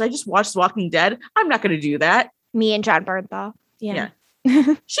 sometimes, like, should I just watch The Walking Dead? I'm not going to do that. Me and John Bernthal. Yeah.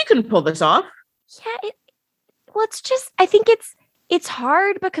 She couldn't pull this off. Yeah. It's just, I think it's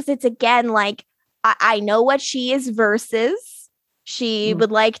hard because it's, again, like, I know what she is versus she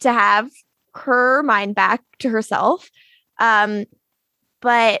would like to have her mind back to herself.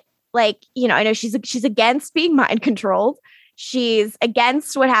 But, like, you know, I know she's against being mind controlled. She's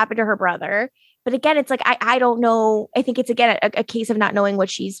against what happened to her brother. But again, it's like, I don't know. I think it's, again, a case of not knowing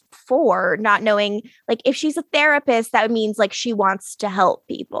what she's for, not knowing, like, if she's a therapist, that means, like, she wants to help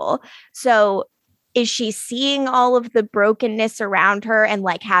people. So is she seeing all of the brokenness around her and,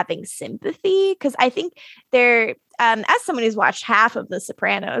 like, having sympathy? Because I think as someone who's watched half of The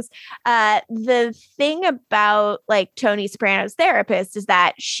Sopranos, the thing about, like, Tony Soprano's therapist is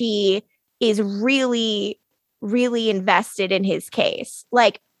that she is really, really invested in his case.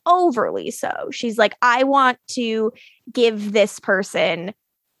 Like, overly so. She's like, I want to give this person,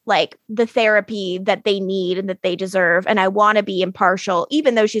 like, the therapy that they need and that they deserve, and I want to be impartial,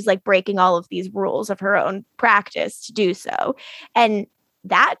 even though she's, like, breaking all of these rules of her own practice to do so. And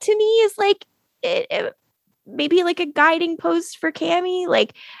that, to me, is, like, it maybe, like, a guiding post for Cammy.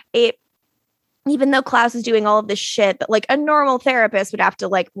 Like, it, even though Klaus is doing all of this shit that, like, a normal therapist would have to,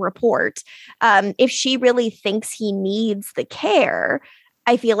 like, report, if she really thinks he needs the care,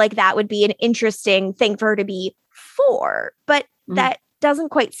 I feel like that would be an interesting thing for her to be for. But that doesn't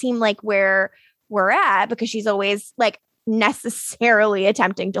quite seem like where we're at, because she's always, like, necessarily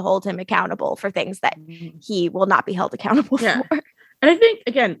attempting to hold him accountable for things that he will not be held accountable for. And I think,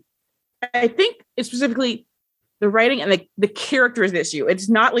 again, it's specifically the writing and, like, the character is the issue. It's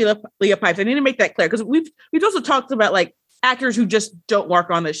not Leah Pipes. I need to make that clear, because we've also talked about, like, actors who just don't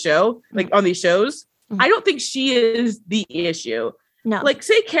work on this show, like, on these shows. I don't think she is the issue. No. Like,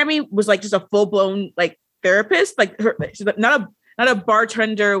 say Cammy was, like, just a full-blown, like, therapist, like, she's not a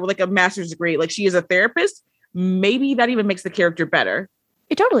bartender with, like, a master's degree. Like, she is a therapist. Maybe that even makes the character better.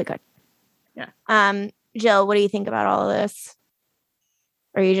 It totally could. Yeah. Jill, what do you think about all of this?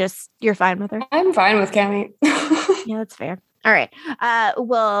 Or you're fine with her? I'm fine with Cammy. Yeah, that's fair. All right.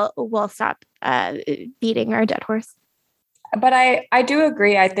 We'll stop beating our dead horse. But I do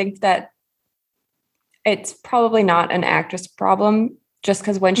agree. I think that it's probably not an actress problem, just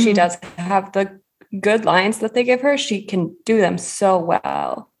because when she does have the good lines that they give her, she can do them so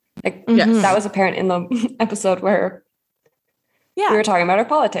well. Like that was apparent in the episode where we were talking about her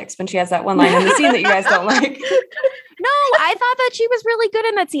politics when she has that one line in the scene that you guys don't like. No, I thought that she was really good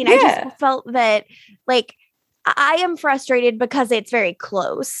in that scene. I just felt that, like, I am frustrated because it's very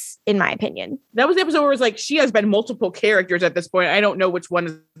close, in my opinion. That was the episode where it was like, she has been multiple characters at this point. I don't know which one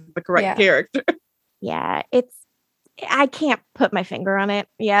is the correct character. Yeah, I can't put my finger on it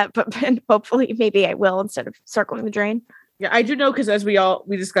yet, but hopefully maybe I will instead of circling the drain. Yeah, I do know, because as we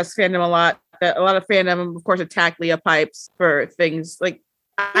discuss fandom a lot, that a lot of fandom, of course, attack Leah Pipes for things like,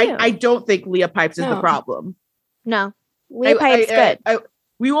 I don't think Leah Pipes is the problem. No, Leah Pipes good.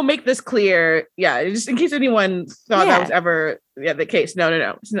 We will make this clear. Yeah, just in case anyone thought that was ever the case.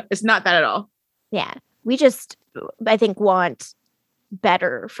 No. It's not that at all. Yeah, we just, I think, want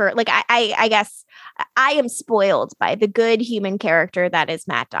better for, like, I guess I am spoiled by the good human character that is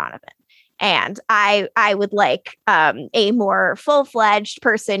Matt Donovan. And I would like a more full-fledged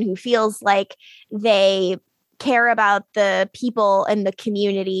person who feels like they care about the people and the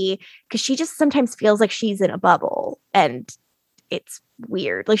community, because she just sometimes feels like she's in a bubble and it's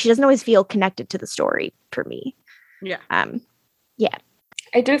weird. Like, she doesn't always feel connected to the story for me. Yeah. Yeah.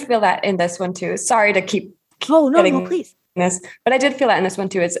 I do feel that in this one too. Sorry to keep no, please. This, but I did feel that in this one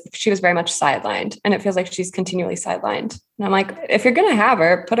too, is she was very much sidelined, and it feels like she's continually sidelined. And I'm like, if you're gonna have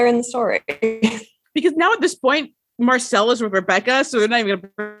her, put her in the story. Because now at this point, Marcel is with Rebecca, so they're not even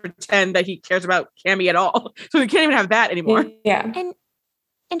gonna pretend that he cares about Cammy at all. So we can't even have that anymore. Yeah.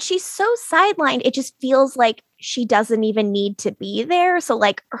 And she's so sidelined, it just feels like she doesn't even need to be there. So,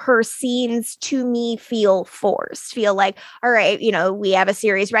 like, her scenes to me feel forced, feel like, all right, we have a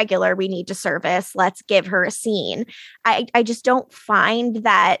series regular we need to service. Let's give her a scene. I just don't find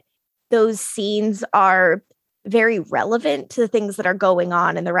that those scenes are very relevant to the things that are going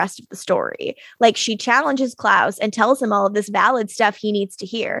on in the rest of the story. Like, she challenges Klaus and tells him all of this valid stuff he needs to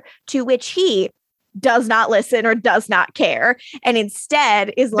hear, to which he does not listen or does not care, and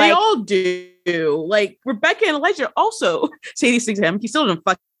instead is like, they all do. Like, Rebecca and Elijah also say these things to him. He still doesn't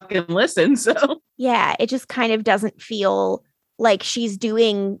fucking listen. So yeah, it just kind of doesn't feel like she's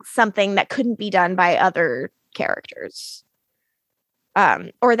doing something that couldn't be done by other characters,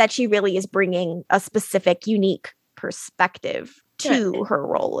 or that she really is bringing a specific, unique perspective to her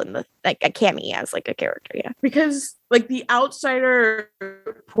role in the, like, a Cammy as like a character. Yeah, because like the outsider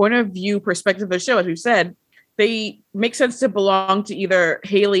point of view perspective of the show, as we've said, they make sense to belong to either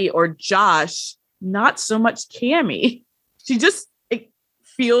Haley or Josh, not so much Cammy. She just, it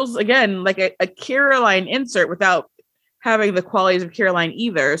feels again like a Caroline insert without having the qualities of Caroline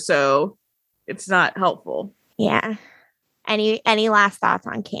either. So it's not helpful. Yeah. Any last thoughts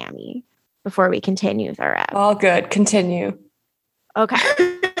on Cammy before we continue with our app? All good. Continue. Okay.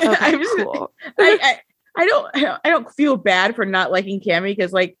 Cool. I don't feel bad for not liking Cammy,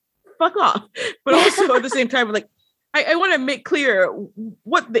 because, like, fuck off. But also at the same time, like, I want to make clear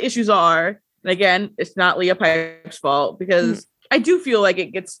what the issues are. And again, it's not Leah Pipe's fault, because I do feel like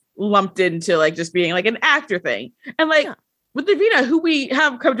it gets lumped into, like, just being like an actor thing. And, like, with Davina, who we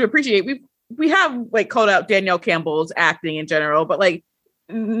have come to appreciate, we have, like, called out Danielle Campbell's acting in general, but, like,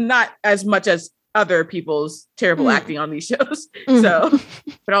 not as much as other people's terrible acting on these shows. So,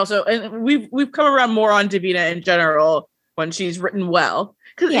 but also, and we've come around more on Davina in general when she's written well,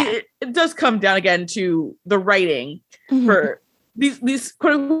 because it does come down again to the writing for these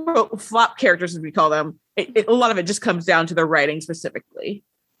quote unquote flop characters, as we call them. A lot of it just comes down to the writing specifically.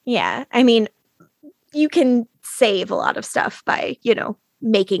 Yeah, I mean, you can save a lot of stuff by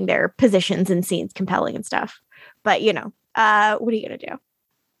making their positions and scenes compelling and stuff, but what are you gonna do?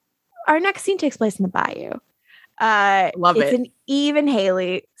 Our next scene takes place in the bayou. Love it. It's an Eve and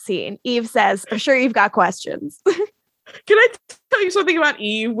Haley scene. Eve says, I'm sure you've got questions. Can I tell you something about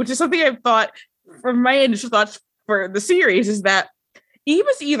Eve, which is something I've thought from my initial thoughts for the series, is that Eve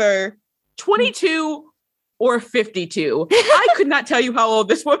is either 22 or 52. I could not tell you how old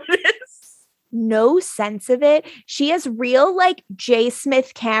this woman is. No sense of it. She has real, like, J.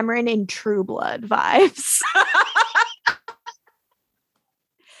 Smith Cameron in True Blood vibes.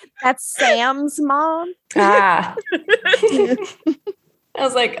 That's Sam's mom. I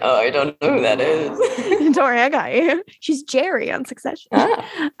was like, oh, I don't know who that is. Don't worry, I got you. She's Jerry on Succession.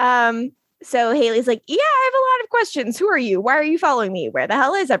 So Haley's like, yeah, I have a lot of questions. Who are you? Why are you following me? Where the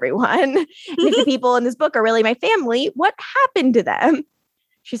hell is everyone? And if the people in this book are really my family, what happened to them?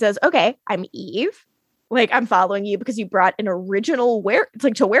 She says, okay, I'm Eve. Like, I'm following you because you brought an original it's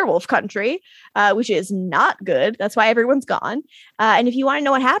like to werewolf country, which is not good. That's why everyone's gone. And if you want to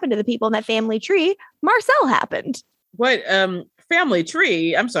know what happened to the people in that family tree, Marcel happened. What family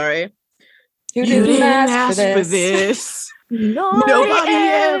tree? I'm sorry. You didn't ask for this. Nobody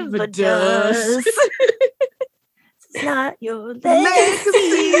ever does. It's not your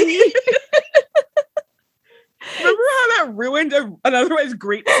legacy. Remember how that ruined an otherwise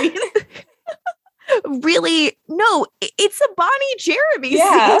great scene? Really? No, it's a Bonnie Jeremy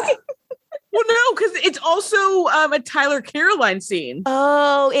Yeah. scene. Well, no, because it's also a Tyler Caroline scene.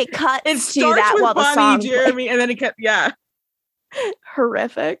 Oh, it cuts It to starts that with while the Bonnie song Jeremy, and then it kept, yeah.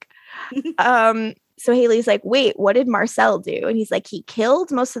 horrific. So Haley's like, wait, what did Marcel do? And he's like, he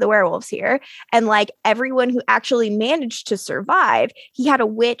killed most of the werewolves here. And like everyone who actually managed to survive, he had a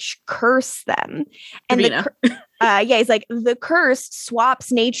witch curse them. And he's like, the curse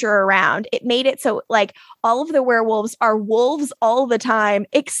swaps nature around. It made it so like all of the werewolves are wolves all the time,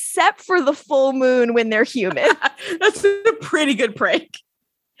 except for the full moon when they're human. That's a pretty good prank.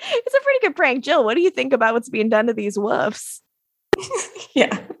 It's a pretty good prank. Jill, what do you think about what's being done to these wolves?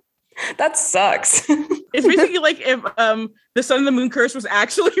 Yeah. That sucks. It's basically like if the sun and the moon curse was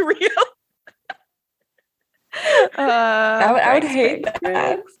actually real. I would hate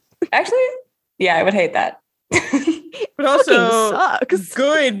that. Actually, yeah, I would hate that. But also sucks.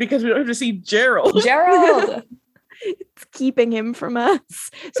 Good because we don't have to see Gerald. Gerald. It's keeping him from us.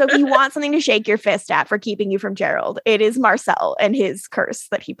 So if you want something to shake your fist at for keeping you from Gerald, it is Marcel and his curse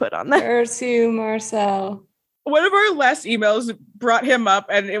that he put on them. Curse you, Marcel. One of our last emails brought him up,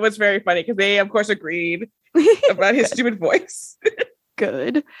 and it was very funny because they, of course, agreed about his stupid voice.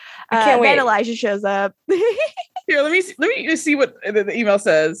 Good. I can't wait. Then Elijah shows up. Here, let me just see what the email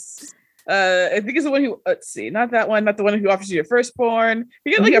says. I think it's the one who, let's see, not that one, not the one who offers you your firstborn.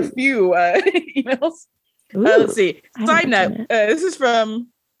 We get like a few emails. Let's see. Side note, this is from,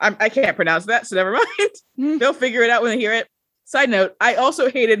 I can't pronounce that, so never mind. They'll figure it out when they hear it. Side note, I also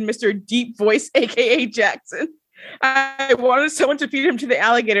hated Mr. Deep Voice, aka Jackson. I wanted someone to feed him to the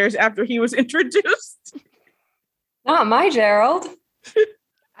alligators after he was introduced. Not my Gerald.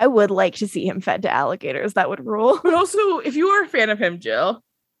 I would like to see him fed to alligators. That would rule. But also, if you are a fan of him, Jill,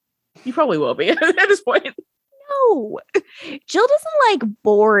 you probably will be at this point. No, Jill doesn't like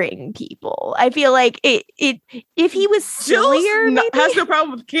boring people. I feel like it if he was sillier, has no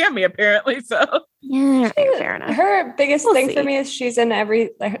problem with Cammy apparently. So yeah, fair enough. Her biggest thing for me is she's in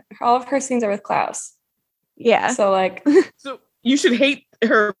all of her scenes are with Klaus. Yeah. So like, so you should hate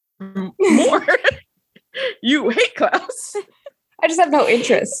her more. You hate Klaus. I just have no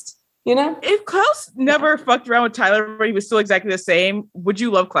interest. You know, if Klaus never fucked around with Tyler, but he was still exactly the same, would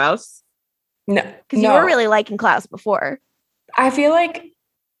you love Klaus? No, because you were really liking Klaus before. I feel like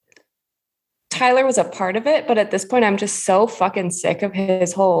Tyler was a part of it, but at this point, I'm just so fucking sick of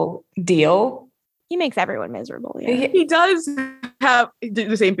his whole deal. He makes everyone miserable. Yeah. He does have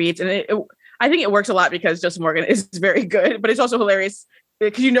the same beats, and I think it works a lot because Joseph Morgan is very good, but it's also hilarious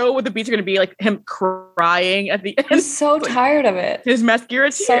because you know what the beats are going to be, like him crying at the end. I'm so tired of it. His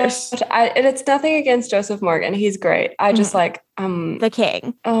mascara tears. And it's nothing against Joseph Morgan. He's great. I just like the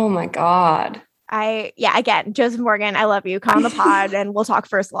king. Oh my God. Again, Joseph Morgan, I love you. Come on the pod and we'll talk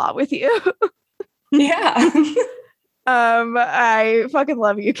first law with you. Yeah. I fucking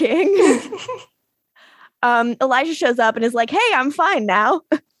love you, King. Elijah shows up and is like, hey, I'm fine now.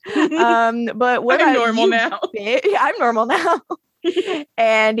 But what I'm normal now. I'm normal now.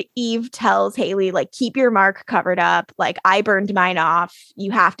 And Eve tells Haley, like, keep your mark covered up. Like, I burned mine off. You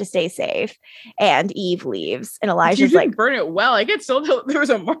have to stay safe. And Eve leaves. And Elijah's like, burn it well. I get so there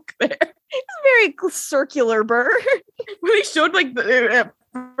was a mark there. It's a very circular burn. When they showed like at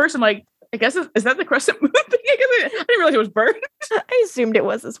first, I'm like, I guess is that the crescent moon thing? I didn't realize it was burned. I assumed it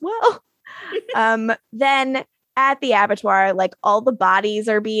was as well. Then at the abattoir, like all the bodies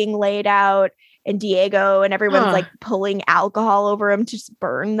are being laid out. And Diego and everyone's like pulling alcohol over him to just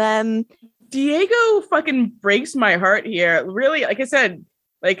burn them. Diego fucking breaks my heart here. Really, like I said,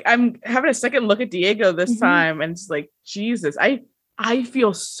 like I'm having a second look at Diego this time, and it's like, Jesus, I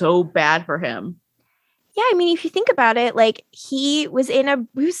feel so bad for him. Yeah, I mean, if you think about it, like he was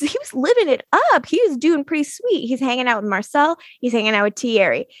living it up. He was doing pretty sweet. He's hanging out with Marcel. He's hanging out with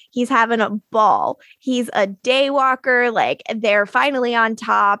Thierry. He's having a ball. He's a day walker. Like they're finally on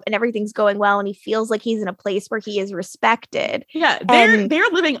top and everything's going well. And he feels like he's in a place where he is respected. Yeah, they're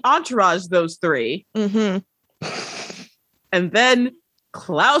living entourage, those three. Mm-hmm. And then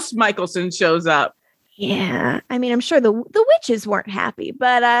Klaus Michelson shows up. Yeah, I mean, I'm sure the witches weren't happy,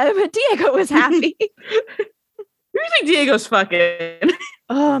 but Diego was happy. Who do you think Diego's fucking?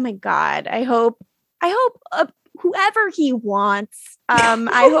 Oh my God. I hope whoever he wants,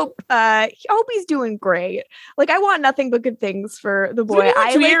 I hope he's doing great. Like, I want nothing but good things for the boy.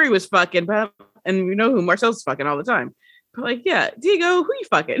 Thierry was fucking, but, and you know who Marcel's fucking all the time. But like, yeah, Diego, who you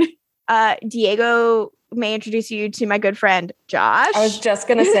fucking? Diego, may introduce you to my good friend Josh. I was just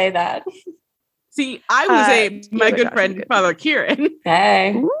gonna say that. See, I was my good friend Father Kieran.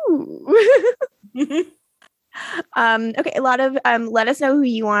 Hey. Okay, a lot of let us know who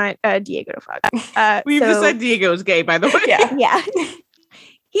you want Diego to fuck. We've decided Diego's gay, by the way. Yeah.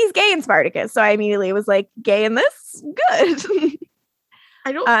 He's gay in Spartacus, so I immediately was like, gay in this? Good.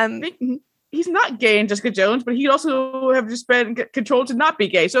 I don't think he's not gay in Jessica Jones, but he'd also have just been controlled to not be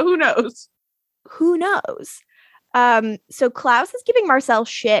gay, so who knows? Who knows? So Klaus is giving Marcel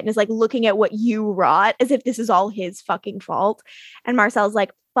shit and is like looking at what you wrought as if this is all his fucking fault. And Marcel's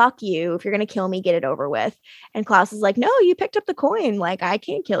like, fuck you. If you're going to kill me, get it over with. And Klaus is like, no, you picked up the coin. Like, I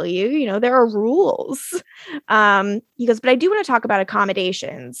can't kill you. You know, there are rules. He goes, but I do want to talk about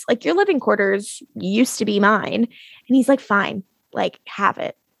accommodations. Like, your living quarters used to be mine. And he's like, fine, like, have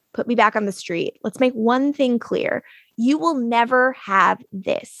it. Put me back on the street. Let's make one thing clear. You will never have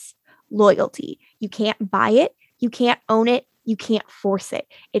this loyalty. You can't buy it. You can't own it. You can't force it.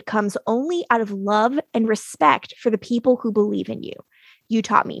 It comes only out of love and respect for the people who believe in you. You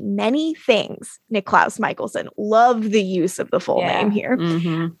taught me many things, Niklaus Michelson. Love the use of the full name here.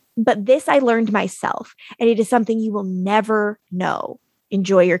 Mm-hmm. But this I learned myself, and it is something you will never know.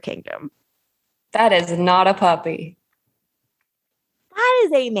 Enjoy your kingdom. That is not a puppy. That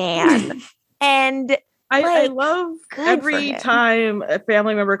is a man. And I love every time a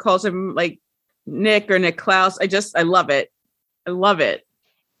family member calls him like Nick or Niklaus. I love it. I love it.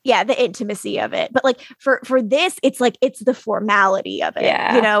 Yeah, the intimacy of it. But like for this, it's like it's the formality of it.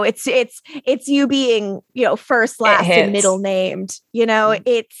 Yeah. You know, it's you being, you know, first, last, and middle named. You know,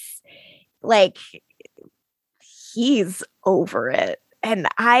 it's like he's over it. And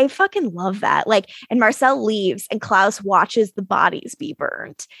I fucking love that. Like, and Marcel leaves and Klaus watches the bodies be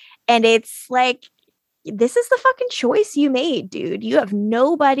burned. And it's like, this is the fucking choice you made, dude. You have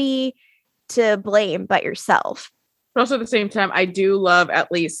nobody to blame but yourself. But also at the same time, I do love at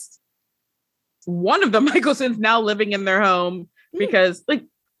least one of the Michelsons now living in their home because, like,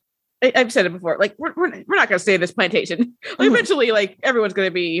 I've said it before, like, we're not going to stay in this plantation. Like, eventually, like, everyone's going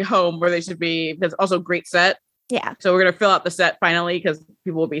to be home where they should be. There's also a great set. Yeah. So we're going to fill out the set finally because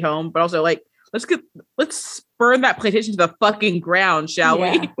people will be home. But also, like, let's burn that plantation to the fucking ground, shall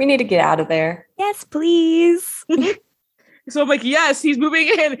we? We need to get out of there. Yes, please. So I'm like, yes, he's moving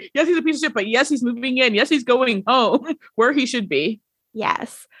in. Yes, he's a piece of shit, but yes, he's moving in. Yes, he's going home where he should be.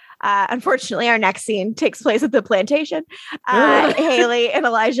 Yes. Unfortunately, our next scene takes place at the plantation. Haley and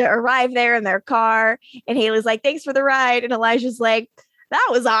Elijah arrive there in their car, and Haley's like, thanks for the ride. And Elijah's like, that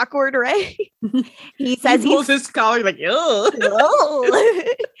was awkward, right? He says he pulls his collar like, oh.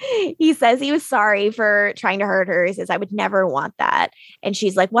 He says he was sorry for trying to hurt her. He says, I would never want that. And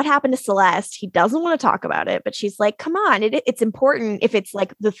she's like, what happened to Celeste? He doesn't want to talk about it, but she's like, come on, it's important if it's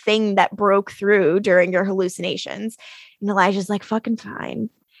like the thing that broke through during your hallucinations. And Elijah's like, fucking fine.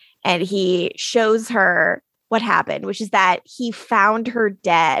 And he shows her what happened, which is that he found her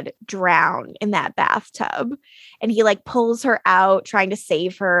dead, drowned in that bathtub. And he like pulls her out trying to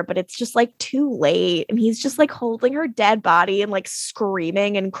save her, but it's just like too late. And he's just like holding her dead body and like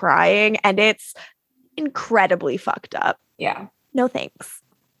screaming and crying. And it's incredibly fucked up. Yeah. No thanks.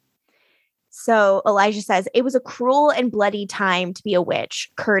 So Elijah says, it was a cruel and bloody time to be a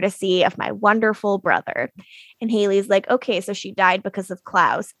witch, courtesy of my wonderful brother. And Haley's like, okay, so she died because of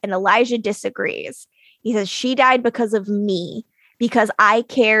Klaus. And Elijah disagrees. He says, she died because of me, because I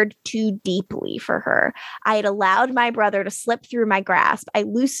cared too deeply for her. I had allowed my brother to slip through my grasp. I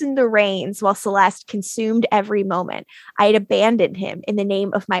loosened the reins while Celeste consumed every moment. I had abandoned him in the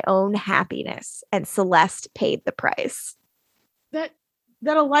name of my own happiness, and Celeste paid the price. That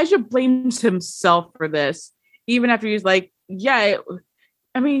Elijah blames himself for this, even after he's like, it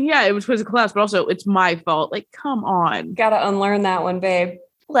was because of Klaus, but also it's my fault. Like, come on. Gotta unlearn that one, babe.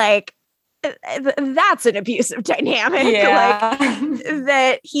 Like, that's an abusive dynamic. Yeah. Like,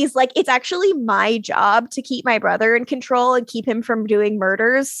 that he's like, it's actually my job to keep my brother in control and keep him from doing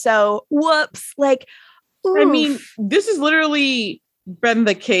murders. So whoops. Like, oof. I mean, this has literally been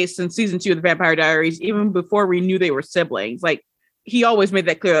the case since season 2 of the Vampire Diaries, even before we knew they were siblings. Like, he always made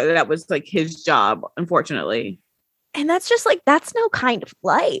that clear that was like his job, unfortunately. And that's just like, that's no kind of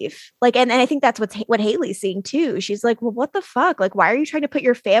life. Like, and I think that's what Haley's seeing too. She's like, well, what the fuck? Like, why are you trying to put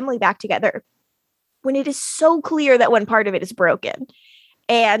your family back together when it is so clear that one part of it is broken?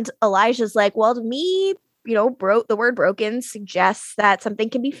 And Elijah's like, well, to me, the word broken suggests that something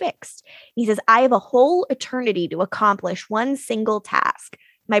can be fixed. He says, I have a whole eternity to accomplish one single task,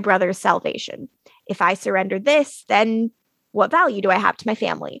 my brother's salvation. If I surrender this, then what value do I have to my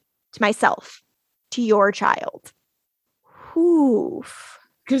family, to myself, to your child? Oof.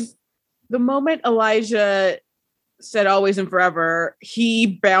 Because the moment Elijah said always and forever,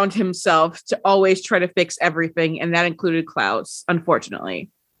 he bound himself to always try to fix everything. And that included Klaus, unfortunately.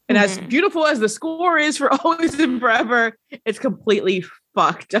 And as beautiful as the score is for always and forever, it's completely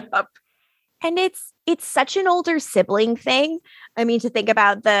fucked up. And it's such an older sibling thing. I mean, to think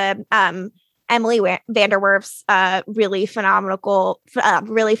about the Emily Vanderwerf's really phenomenal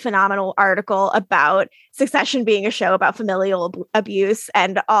article about Succession being a show about familial abuse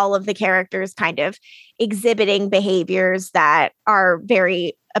and all of the characters kind of exhibiting behaviors that are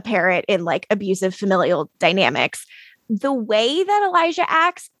very apparent in like abusive familial dynamics. The way that Elijah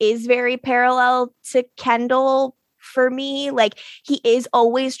acts is very parallel to Kendall for me. Like, he is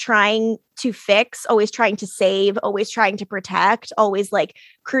always trying to fix, always trying to save, always trying to protect, always like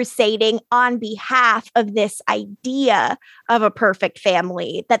crusading on behalf of this idea of a perfect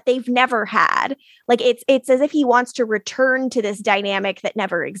family that they've never had. Like, it's as if he wants to return to this dynamic that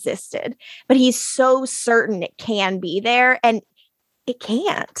never existed, but he's so certain it can be there, and it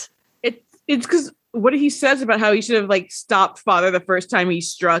can't. It's because what he says about how he should have like stopped father the first time he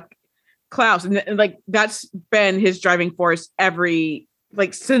struck Klaus, and like that's been his driving force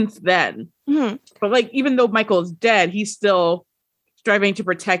since then. Mm-hmm. But like, even though Michael is dead, he's still striving to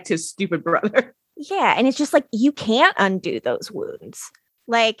protect his stupid brother. Yeah, and it's just like, you can't undo those wounds.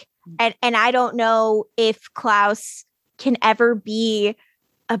 Like, and I don't know if Klaus can ever be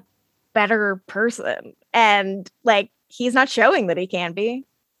a better person, and like, he's not showing that he can be.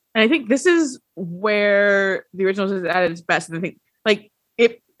 And I think this is where the originals is at its best. And I think like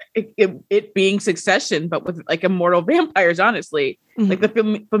it being Succession, but with like immortal vampires, honestly. Mm-hmm. Like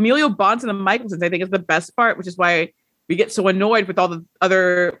the familial bonds in the Michaelsons, I think, is the best part, which is why we get so annoyed with all the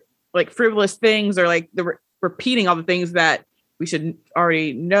other like frivolous things, or like the repeating all the things that we should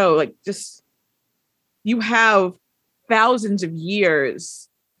already know. Like, just, you have thousands of years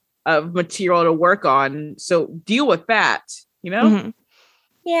of material to work on, so deal with that, you know? Mm-hmm.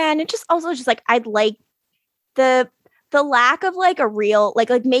 Yeah, and it just also just like, I'd like the lack of like a real like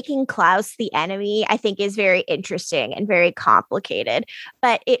making Klaus the enemy, I think, is very interesting and very complicated,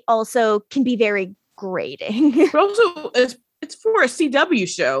 but it also can be very grating. But also, it's for a CW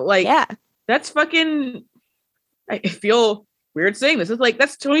show. Like, yeah, that's fucking. I feel weird saying this. It's like,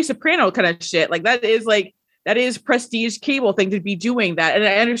 that's Tony Soprano kind of shit. Like, that is prestige cable thing to be doing that. And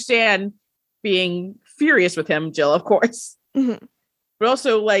I understand being furious with him, Jill, of course. Mm-hmm. But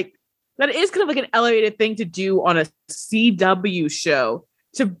also, like, that is kind of like an elevated thing to do on a CW show,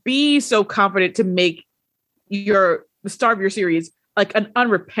 to be so confident to make the star of your series like an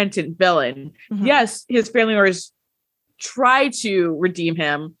unrepentant villain. Mm-hmm. Yes, his family members try to redeem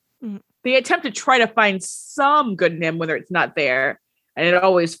him. Mm-hmm. They attempt to try to find some good in him, whether it's not there, and it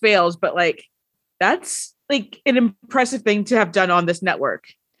always fails. But like, that's like an impressive thing to have done on this network.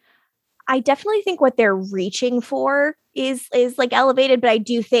 I definitely think what they're reaching for is like elevated, but I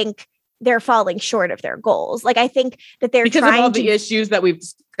do think they're falling short of their goals. Like, I think that they're because of all the issues that we've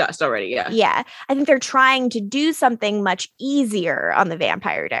discussed already. Yeah. Yeah. I think they're trying to do something much easier on the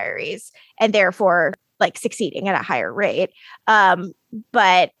Vampire Diaries, and therefore like succeeding at a higher rate.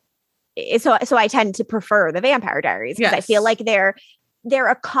 But so I tend to prefer the Vampire Diaries because I feel like they're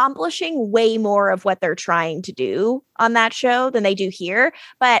accomplishing way more of what they're trying to do on that show than they do here.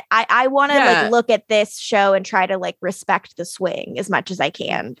 But I want to like look at this show and try to like respect the swing as much as I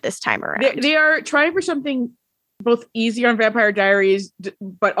can this time around. They are trying for something both easier on Vampire Diaries,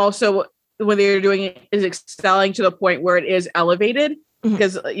 but also when they're doing it is excelling to the point where it is elevated. Mm-hmm.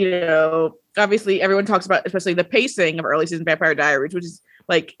 Because, you know, obviously everyone talks about, especially the pacing of early season Vampire Diaries, which is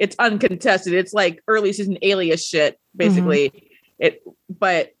like, it's uncontested. It's like early season Alias shit, basically. Mm-hmm.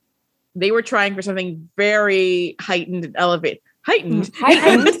 But they were trying for something very heightened and elevated,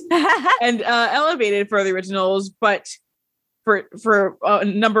 and elevated for the originals. But for a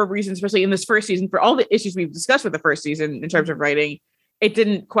number of reasons, especially in this first season, for all the issues we've discussed with the first season in terms of writing, it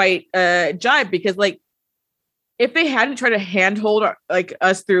didn't quite jibe. Because like, if they hadn't tried to handhold like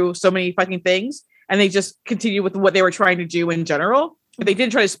us through so many fucking things, and they just continued with what they were trying to do in general, if they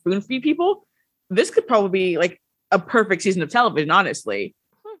didn't try to spoon feed people, this could probably be like a perfect season of television, honestly.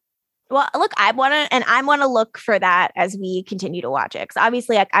 Well, look, I want to look for that as we continue to watch it. Because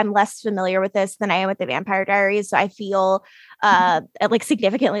obviously, like, I'm less familiar with this than I am with the Vampire Diaries, so I feel like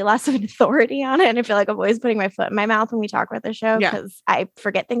significantly less of an authority on it. And I feel like I'm always putting my foot in my mouth when we talk about the show because I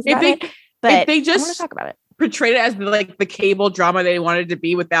forget things about it. But if they I want to just talk about it. portrayed it as like the cable drama they wanted to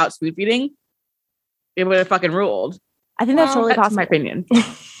be without spoon feeding, it would have fucking ruled. I think that's totally That's possible. my opinion.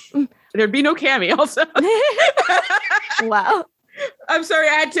 There'd be no Cammy also. Wow. I'm sorry,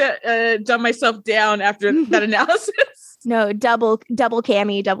 I had to dumb myself down after that analysis. No, double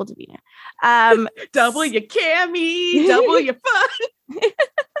Cammy, double Davina. Double your Cammy, double your fun.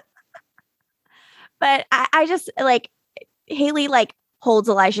 But I just like Haley like holds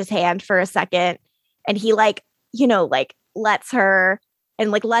Elijah's hand for a second, and he like, you know, like lets her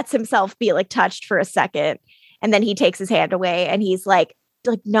and like lets himself be like touched for a second, and then he takes his hand away and he's like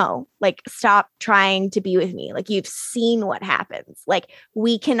no, like stop trying to be with me. Like you've seen what happens. Like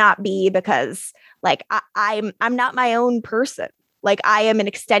we cannot be, because like I'm not my own person. Like I am an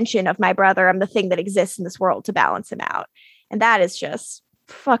extension of my brother. I'm the thing that exists in this world to balance him out. And that is just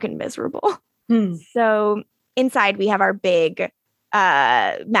fucking miserable. So inside we have our big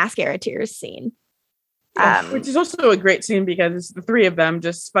mascara tears scene. Which is also a great scene because it's the three of them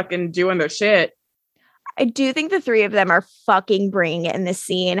just fucking doing their shit. I do think the three of them are fucking bringing it in this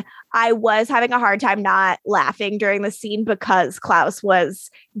scene. I was having a hard time not laughing during the scene because Klaus was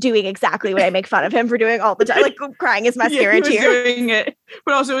doing exactly what I make fun of him for doing all the time, like crying his mascara he was tears. doing it,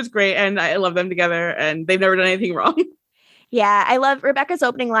 but also it's great, and I love them together, and they've never done anything wrong. Yeah, I love Rebecca's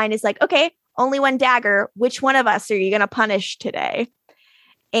opening line is like, okay, only one dagger. Which one of us are you going to punish today?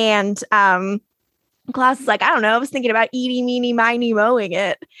 And Klaus is like, I don't know. I was thinking about eeny, meeny, miny, mowing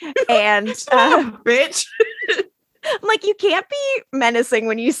it. And Bitch. I'm like, you can't be menacing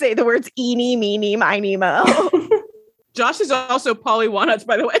when you say the words eeny, meeny, miny, mow. Josh is also Polly Walnuts,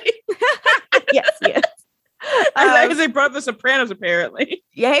 by the way. Yes, yes. Because they brought up The Sopranos, apparently.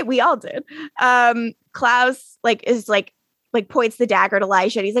 Yeah, we all did. Klaus is points the dagger at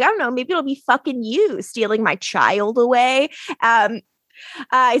Elijah, and he's like, I don't know, maybe it'll be fucking you stealing my child away.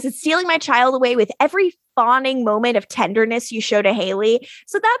 He said, stealing my child away with every fawning moment of tenderness you show to Haley.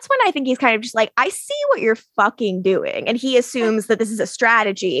 So that's when I think he's kind of just like, I see what you're fucking doing. And he assumes that this is a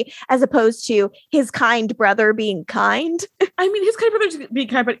strategy as opposed to his kind brother being kind. I mean, his kind brother's being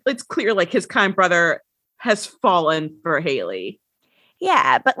kind, but it's clear like his kind brother has fallen for Haley.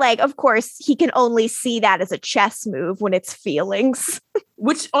 Yeah, but like, of course, he can only see that as a chess move when it's feelings.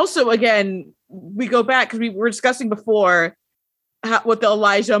 Which also, again, we go back because we were discussing before what the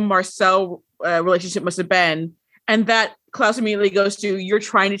Elijah Marcel relationship must have been, and that Klaus immediately goes to, "You're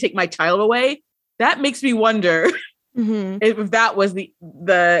trying to take my child away." That makes me wonder if that was the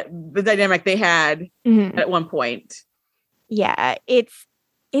dynamic they had at one point. Yeah, it's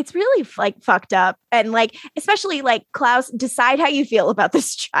really like fucked up, and like especially like Klaus, decide how you feel about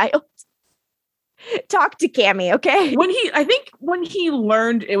this child. Talk to Cammy, okay? When he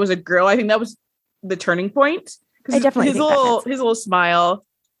learned it was a girl, I think that was the turning point. I definitely think his little smile.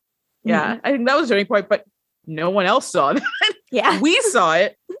 Yeah, I think that was the turning point, but no one else saw that. Yeah. We saw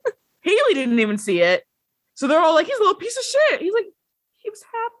it. Haley didn't even see it. So they're all like, he's a little piece of shit. He's like, he was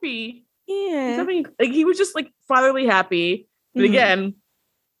happy. Yeah. Like he was just like fatherly happy. But again,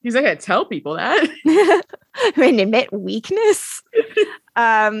 he's not gonna tell people that. And admit weakness.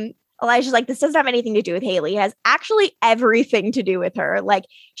 Elijah's like, this doesn't have anything to do with Haley. It has actually everything to do with her. Like,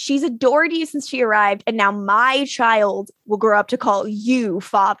 she's adored you since she arrived, and now my child will grow up to call you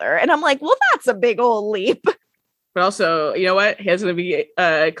father. And I'm like, well, that's a big old leap. But also, you know what? He's going to be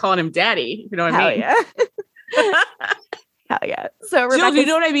calling him daddy, if you know what I mean. Yeah. Hell yeah. So, Jill, do you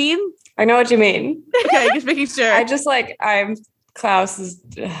know what I mean? I know what you mean. Okay, just making sure. I'm Klaus's.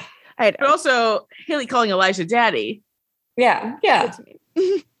 I know. But also, Haley calling Elijah daddy. Yeah.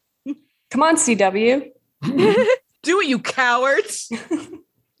 Come on, CW. Do it, you cowards.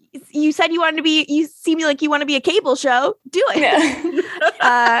 You said you seem like you want to be a cable show. Do it.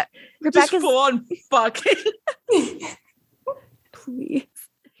 Yeah. Rebecca's just full on fucking. Please.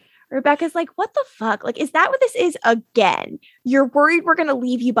 Rebecca's like, what the fuck? Like, is that what this is again? You're worried we're going to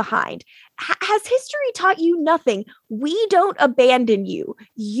leave you behind. Has history taught you nothing? We don't abandon you.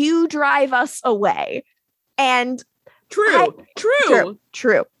 You drive us away. And True.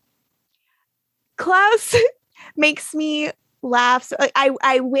 Klaus makes me laugh. So,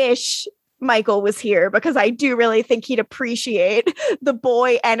 I wish Michael was here because I do really think he'd appreciate the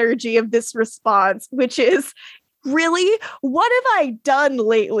boy energy of this response, which is, really, what have I done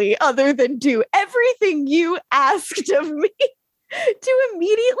lately other than do everything you asked of me? To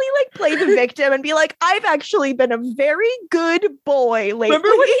immediately like play the victim and be like, I've actually been a very good boy lately.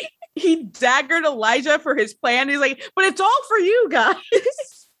 Remember when he daggered Elijah for his plan? He's like, but it's all for you guys.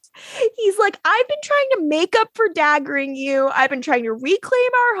 He's like, I've been trying to make up for daggering you. I've been trying to reclaim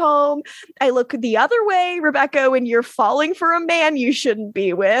our home. I look the other way, Rebecca, when you're falling for a man you shouldn't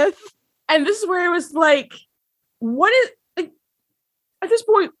be with. And this is where it was like, what is, like, at this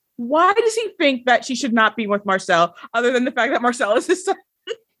point, why does he think that she should not be with Marcel, other than the fact that Marcel is his son?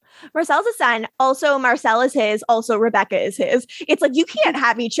 Marcel's a son. Also, Marcel is his. Also, Rebecca is his. It's like, you can't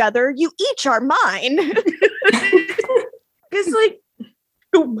have each other. You each are mine. It's like,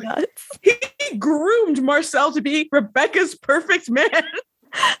 Nuts. he groomed Marcel to be Rebecca's perfect man.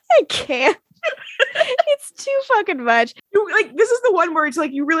 I can't. It's too fucking much. Like, this is the one where it's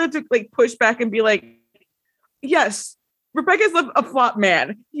like, you really have to like push back and be like, yes, Rebecca's loved a flop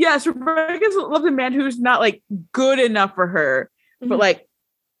man. Yes, Rebecca's loved a man who's not like good enough for her. Mm-hmm. But like,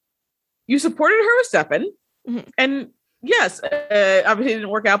 you supported her with Stefan. Mm-hmm. And yes, obviously it didn't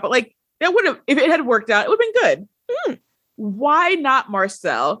work out, but like, that would have, if it had worked out, it would have been good. Mm. Why not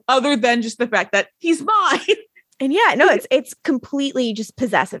Marcel, other than just the fact that he's mine? And yeah, no, it's completely just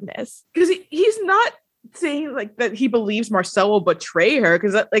possessiveness. Because he's not saying like that he believes Marcel will betray her,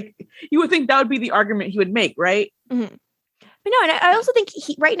 because like you would think that would be the argument he would make, right? Mm-hmm. But no, and I also think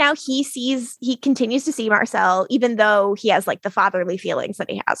right now he continues to see Marcel, even though he has like the fatherly feelings that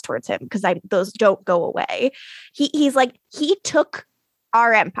he has towards him, because those don't go away. He's like, he took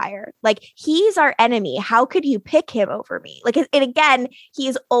our empire. Like, he's our enemy. How could you pick him over me? Like, and again,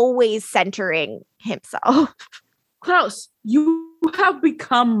 he's always centering himself. Klaus, you have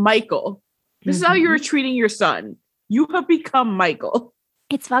become Michael. This is how you're treating your son. You have become Michael.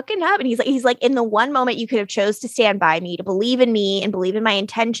 It's fucking up. And he's like, in the one moment you could have chose to stand by me, to believe in me and believe in my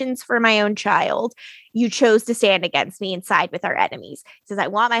intentions for my own child, you chose to stand against me and side with our enemies. He says, I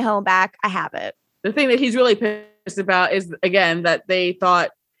want my home back. I have it. The thing that he's really pissed about is, again, that they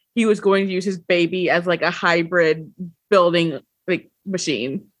thought he was going to use his baby as like a hybrid building like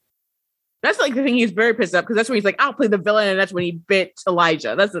machine. That's like the thing he's very pissed up, because that's when he's like, I'll play the villain, and that's when he bit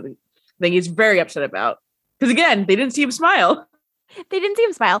Elijah. That's the thing he's very upset about. Because again, they didn't see him smile. They didn't see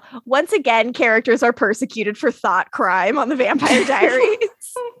him smile. Once again, characters are persecuted for thought crime on the Vampire Diaries.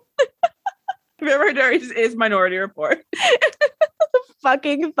 Vampire Diaries is Minority Report. The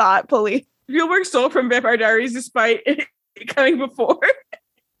fucking thought police. Spielberg stole from Vampire Diaries despite it coming before.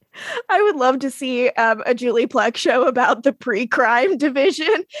 I would love to see a Julie Plec show about the pre-crime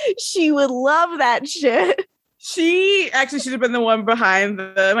division. She would love that shit. She actually should have been the one behind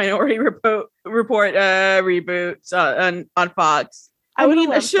the Minority Report reboot on Fox. I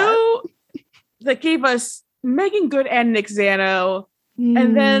mean, a show that gave us Megan Good and Nick Zano.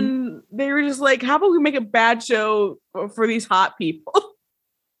 And then they were just like, how about we make a bad show for these hot people?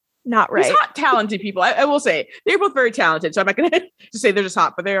 Not right. These hot, talented people. I will say they're both very talented. So I'm not going to just say they're just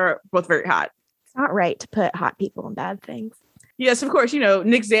hot, but they are both very hot. It's not right to put hot people in bad things. Yes, of course. You know,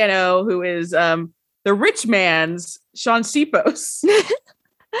 Nick Zano, who is the rich man's Sean Sipos.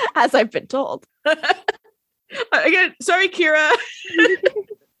 As I've been told. Again, sorry, Kira.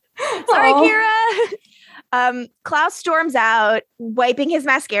 Sorry, Kira. Klaus storms out, wiping his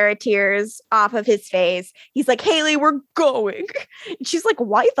mascara tears off of his face. He's like, Haley, we're going. And she's like,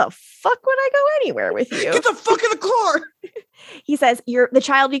 why the fuck would I go anywhere with you? Get the fuck in the car. He says, the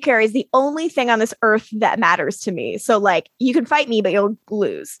child you carry is the only thing on this earth that matters to me. So like, you can fight me, but you'll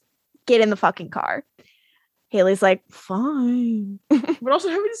lose. Get in the fucking car. Haley's like, fine. But also,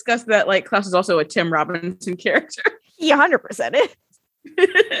 have we discussed that like Klaus is also a Tim Robinson character? He 100% is.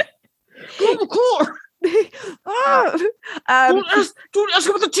 Go to the car. Don't ask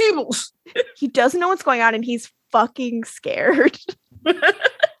about the tables. He doesn't know what's going on and he's fucking scared.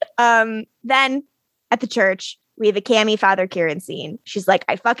 Then at the church, we have a Cammy Father Kieran scene. She's like,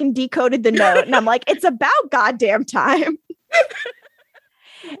 I fucking decoded the note. And I'm like, it's about goddamn time.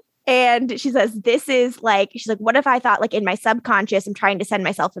 And she says, this is like, she's like, what if I thought like in my subconscious, I'm trying to send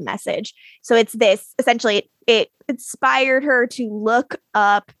myself a message. So it's this, essentially it inspired her to look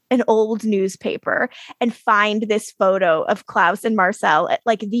up an old newspaper and find this photo of Klaus and Marcel at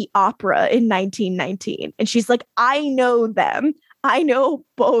like the opera in 1919. And she's like, I know them. I know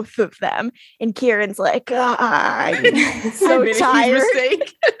both of them. And Kieran's like, I'm so tired.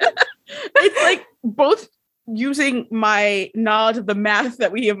 It's like both using my knowledge of the math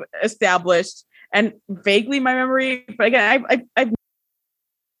that we have established and vaguely my memory. But again, I've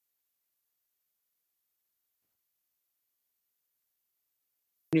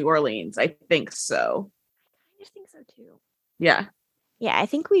New Orleans. I think so. I just think so too. Yeah. Yeah, I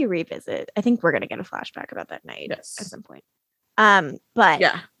think we revisit. I think we're gonna get a flashback about that night at some point. But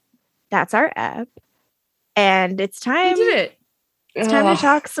yeah, that's our app. And it's time. We did it. It's time to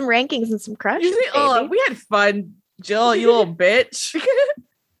talk some rankings and some crushes. We had fun, Jill, you little bitch.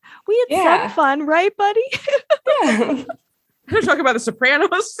 We had some fun, right, buddy? Yeah. We're talking about The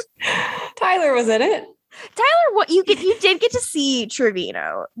Sopranos. Tyler was in it. Tyler, what you did get to see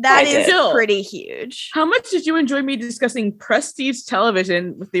Trevino. That I is did. pretty huge. How much did you enjoy me discussing prestige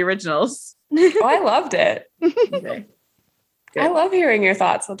television with the originals? Oh, I loved it. Okay. I love hearing your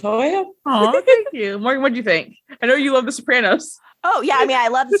thoughts, Latoya. Oh, thank you. Morgan, what do you think? I know you love The Sopranos. Oh yeah, I mean, I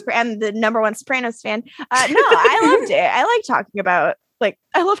love this. I'm the #1 Sopranos fan. No, I loved it. I like talking about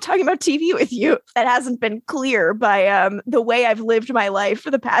I love talking about TV with you. That hasn't been clear by the way I've lived my life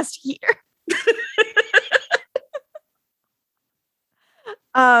for the past year.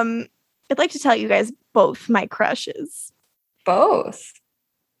 I'd like to tell you guys both my crushes. Both.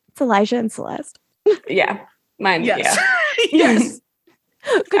 It's Elijah and Celeste. Yeah. Mine. Yes. Yeah. Yes.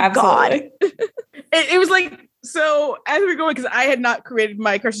 Good God. Absolutely. It was like, so as we were going, because I had not created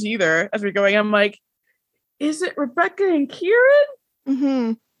my crushes either, as we were going, I'm like, is it Rebecca and Kieran?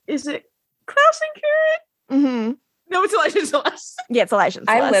 Mm-hmm. Is it Klaus and Kieran? Mm-hmm. No, it's Elijah and Celeste. Yeah, it's Elijah and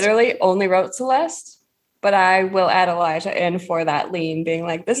Celeste. I literally only wrote Celeste, but I will add Elijah in for that lean, being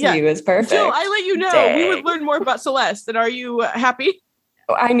like, this Yeah. view is perfect. Jill, I let you know. Dang. We would learn more about Celeste. And are you happy?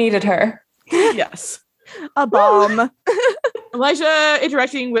 I needed her. Yes. a bomb. Elijah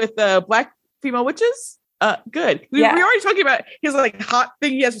interacting with black female witches. Good. We Yeah. were already talking about his hot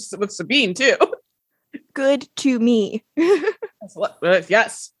thing he has with Sabine too. Good to me.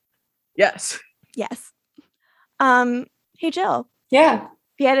 Yes. Yes. Yes. Hey Jill, Yeah. have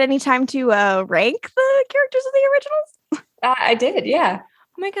you had any time to rank the characters of the originals? I did. Yeah.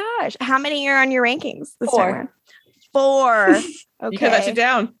 Oh my gosh. How many are on your rankings this 4. time around? 4. You cut that shit Okay.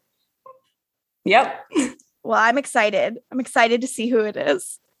 down. Yep. Well, I'm excited. I'm excited to see who it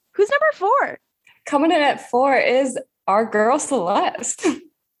is. Who's number 4? Coming in at 4 is our girl Celeste.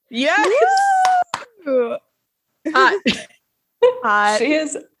 Yes. Woo! She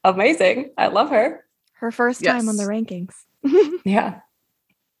is amazing. I love her. Her first time on the Yes. rankings. Yeah.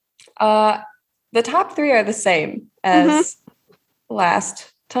 The top 3 are the same as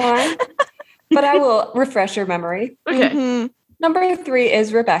last time, but I will refresh your memory. Okay. Mhm. Number 3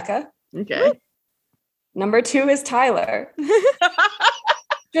 is Rebecca. Okay. Number 2 is Tyler.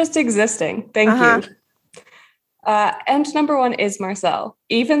 Just existing. Thank Uh-huh. you. And number 1 is Marcel.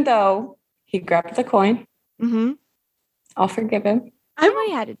 Even though he grabbed the coin, Mhm. I'll forgive him. That's what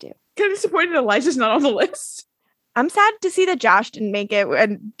he had to do. Kind of disappointed Elijah's not on the list. I'm sad to see that Josh didn't make it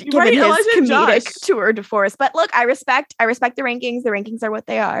and given Right, his Elijah and comedic Josh. tour de force. But look, I respect the rankings. The rankings are what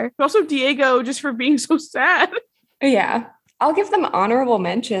they are. But also Diego just for being so sad. Yeah. I'll give them honorable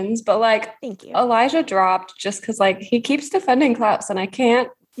mentions, but Thank you. Elijah dropped just because he keeps defending Klaus and I can't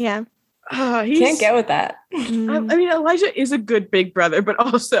Yeah. He's, get with that. Mm. I mean, Elijah is a good big brother, but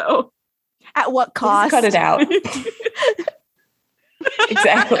also At what Just cost? cut it out.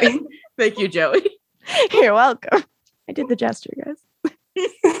 Exactly. thank you, Joey. You're welcome. I did the gesture, guys.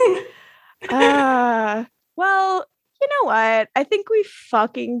 Well, you know what? I think we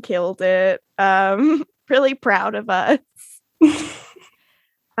fucking killed it. Really proud of us.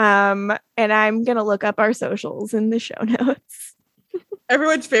 And I'm gonna look up our socials in the show notes.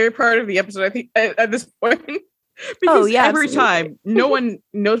 Everyone's favorite part of the episode, I think, at this point. Because Oh, yeah, every absolutely. time, no one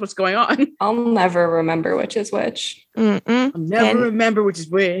knows what's going on. I'll never remember which is which. Mm-mm. I'll never And- remember which is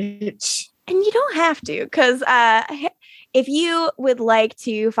which. And you don't have to, because if you would like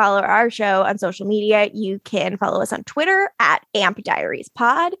to follow our show on social media, you can follow us on Twitter at Amp Diaries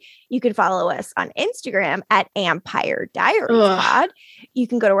Pod. You can follow us on Instagram at Ampire Diaries Ugh. Pod. You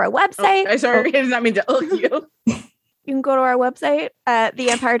can go to our website. I sorry, I did not mean to you. You can go to our website at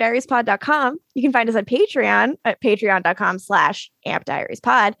theempirediariespod.com. You can find us on Patreon at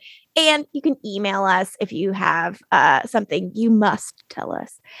patreon.com/ampdiariespod. And you can email us if you have something you must tell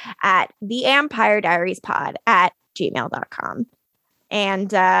us at theempirediariespod@gmail.com.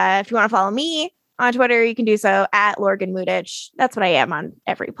 And if you want to follow me on Twitter, you can do so at Lorgan Moodich. That's what I am on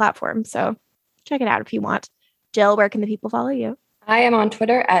every platform. So check it out if you want. Jill, where can the people follow you? I am on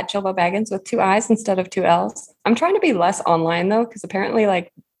Twitter at Jilba Baggins with 2 I's instead of 2 L's. I'm trying to be less online though, because apparently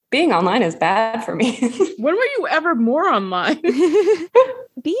being online is bad for me. When were you ever more online?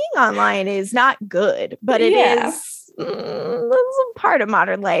 Being online is not good, but it Yeah. is it's a part of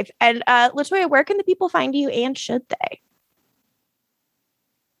modern life. And Latoya, where can the people find you, and should they?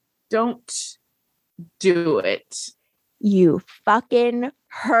 Don't do it. You fucking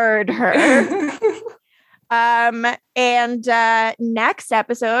heard her. And next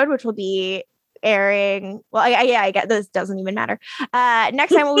episode, which will be airing, well, I get this doesn't even matter.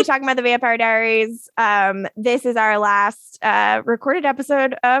 Next time we'll be talking about the Vampire Diaries. This is our last recorded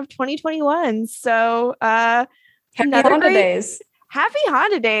episode of 2021. So Happy Another Honda great- days. happy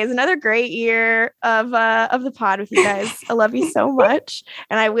Honda Days, another great year of the pod with you guys. I love you so much,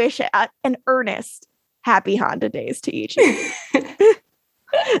 and I wish an earnest happy Honda days to each of you.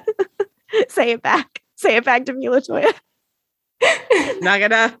 Say it back. Say it back to me, Latoya. Not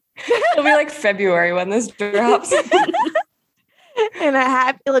gonna. It'll be like February when this drops. And I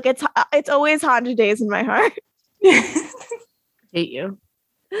have look, it's always Honda days in my heart. Hate you.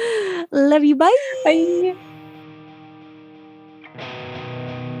 Love you. Bye. Bye.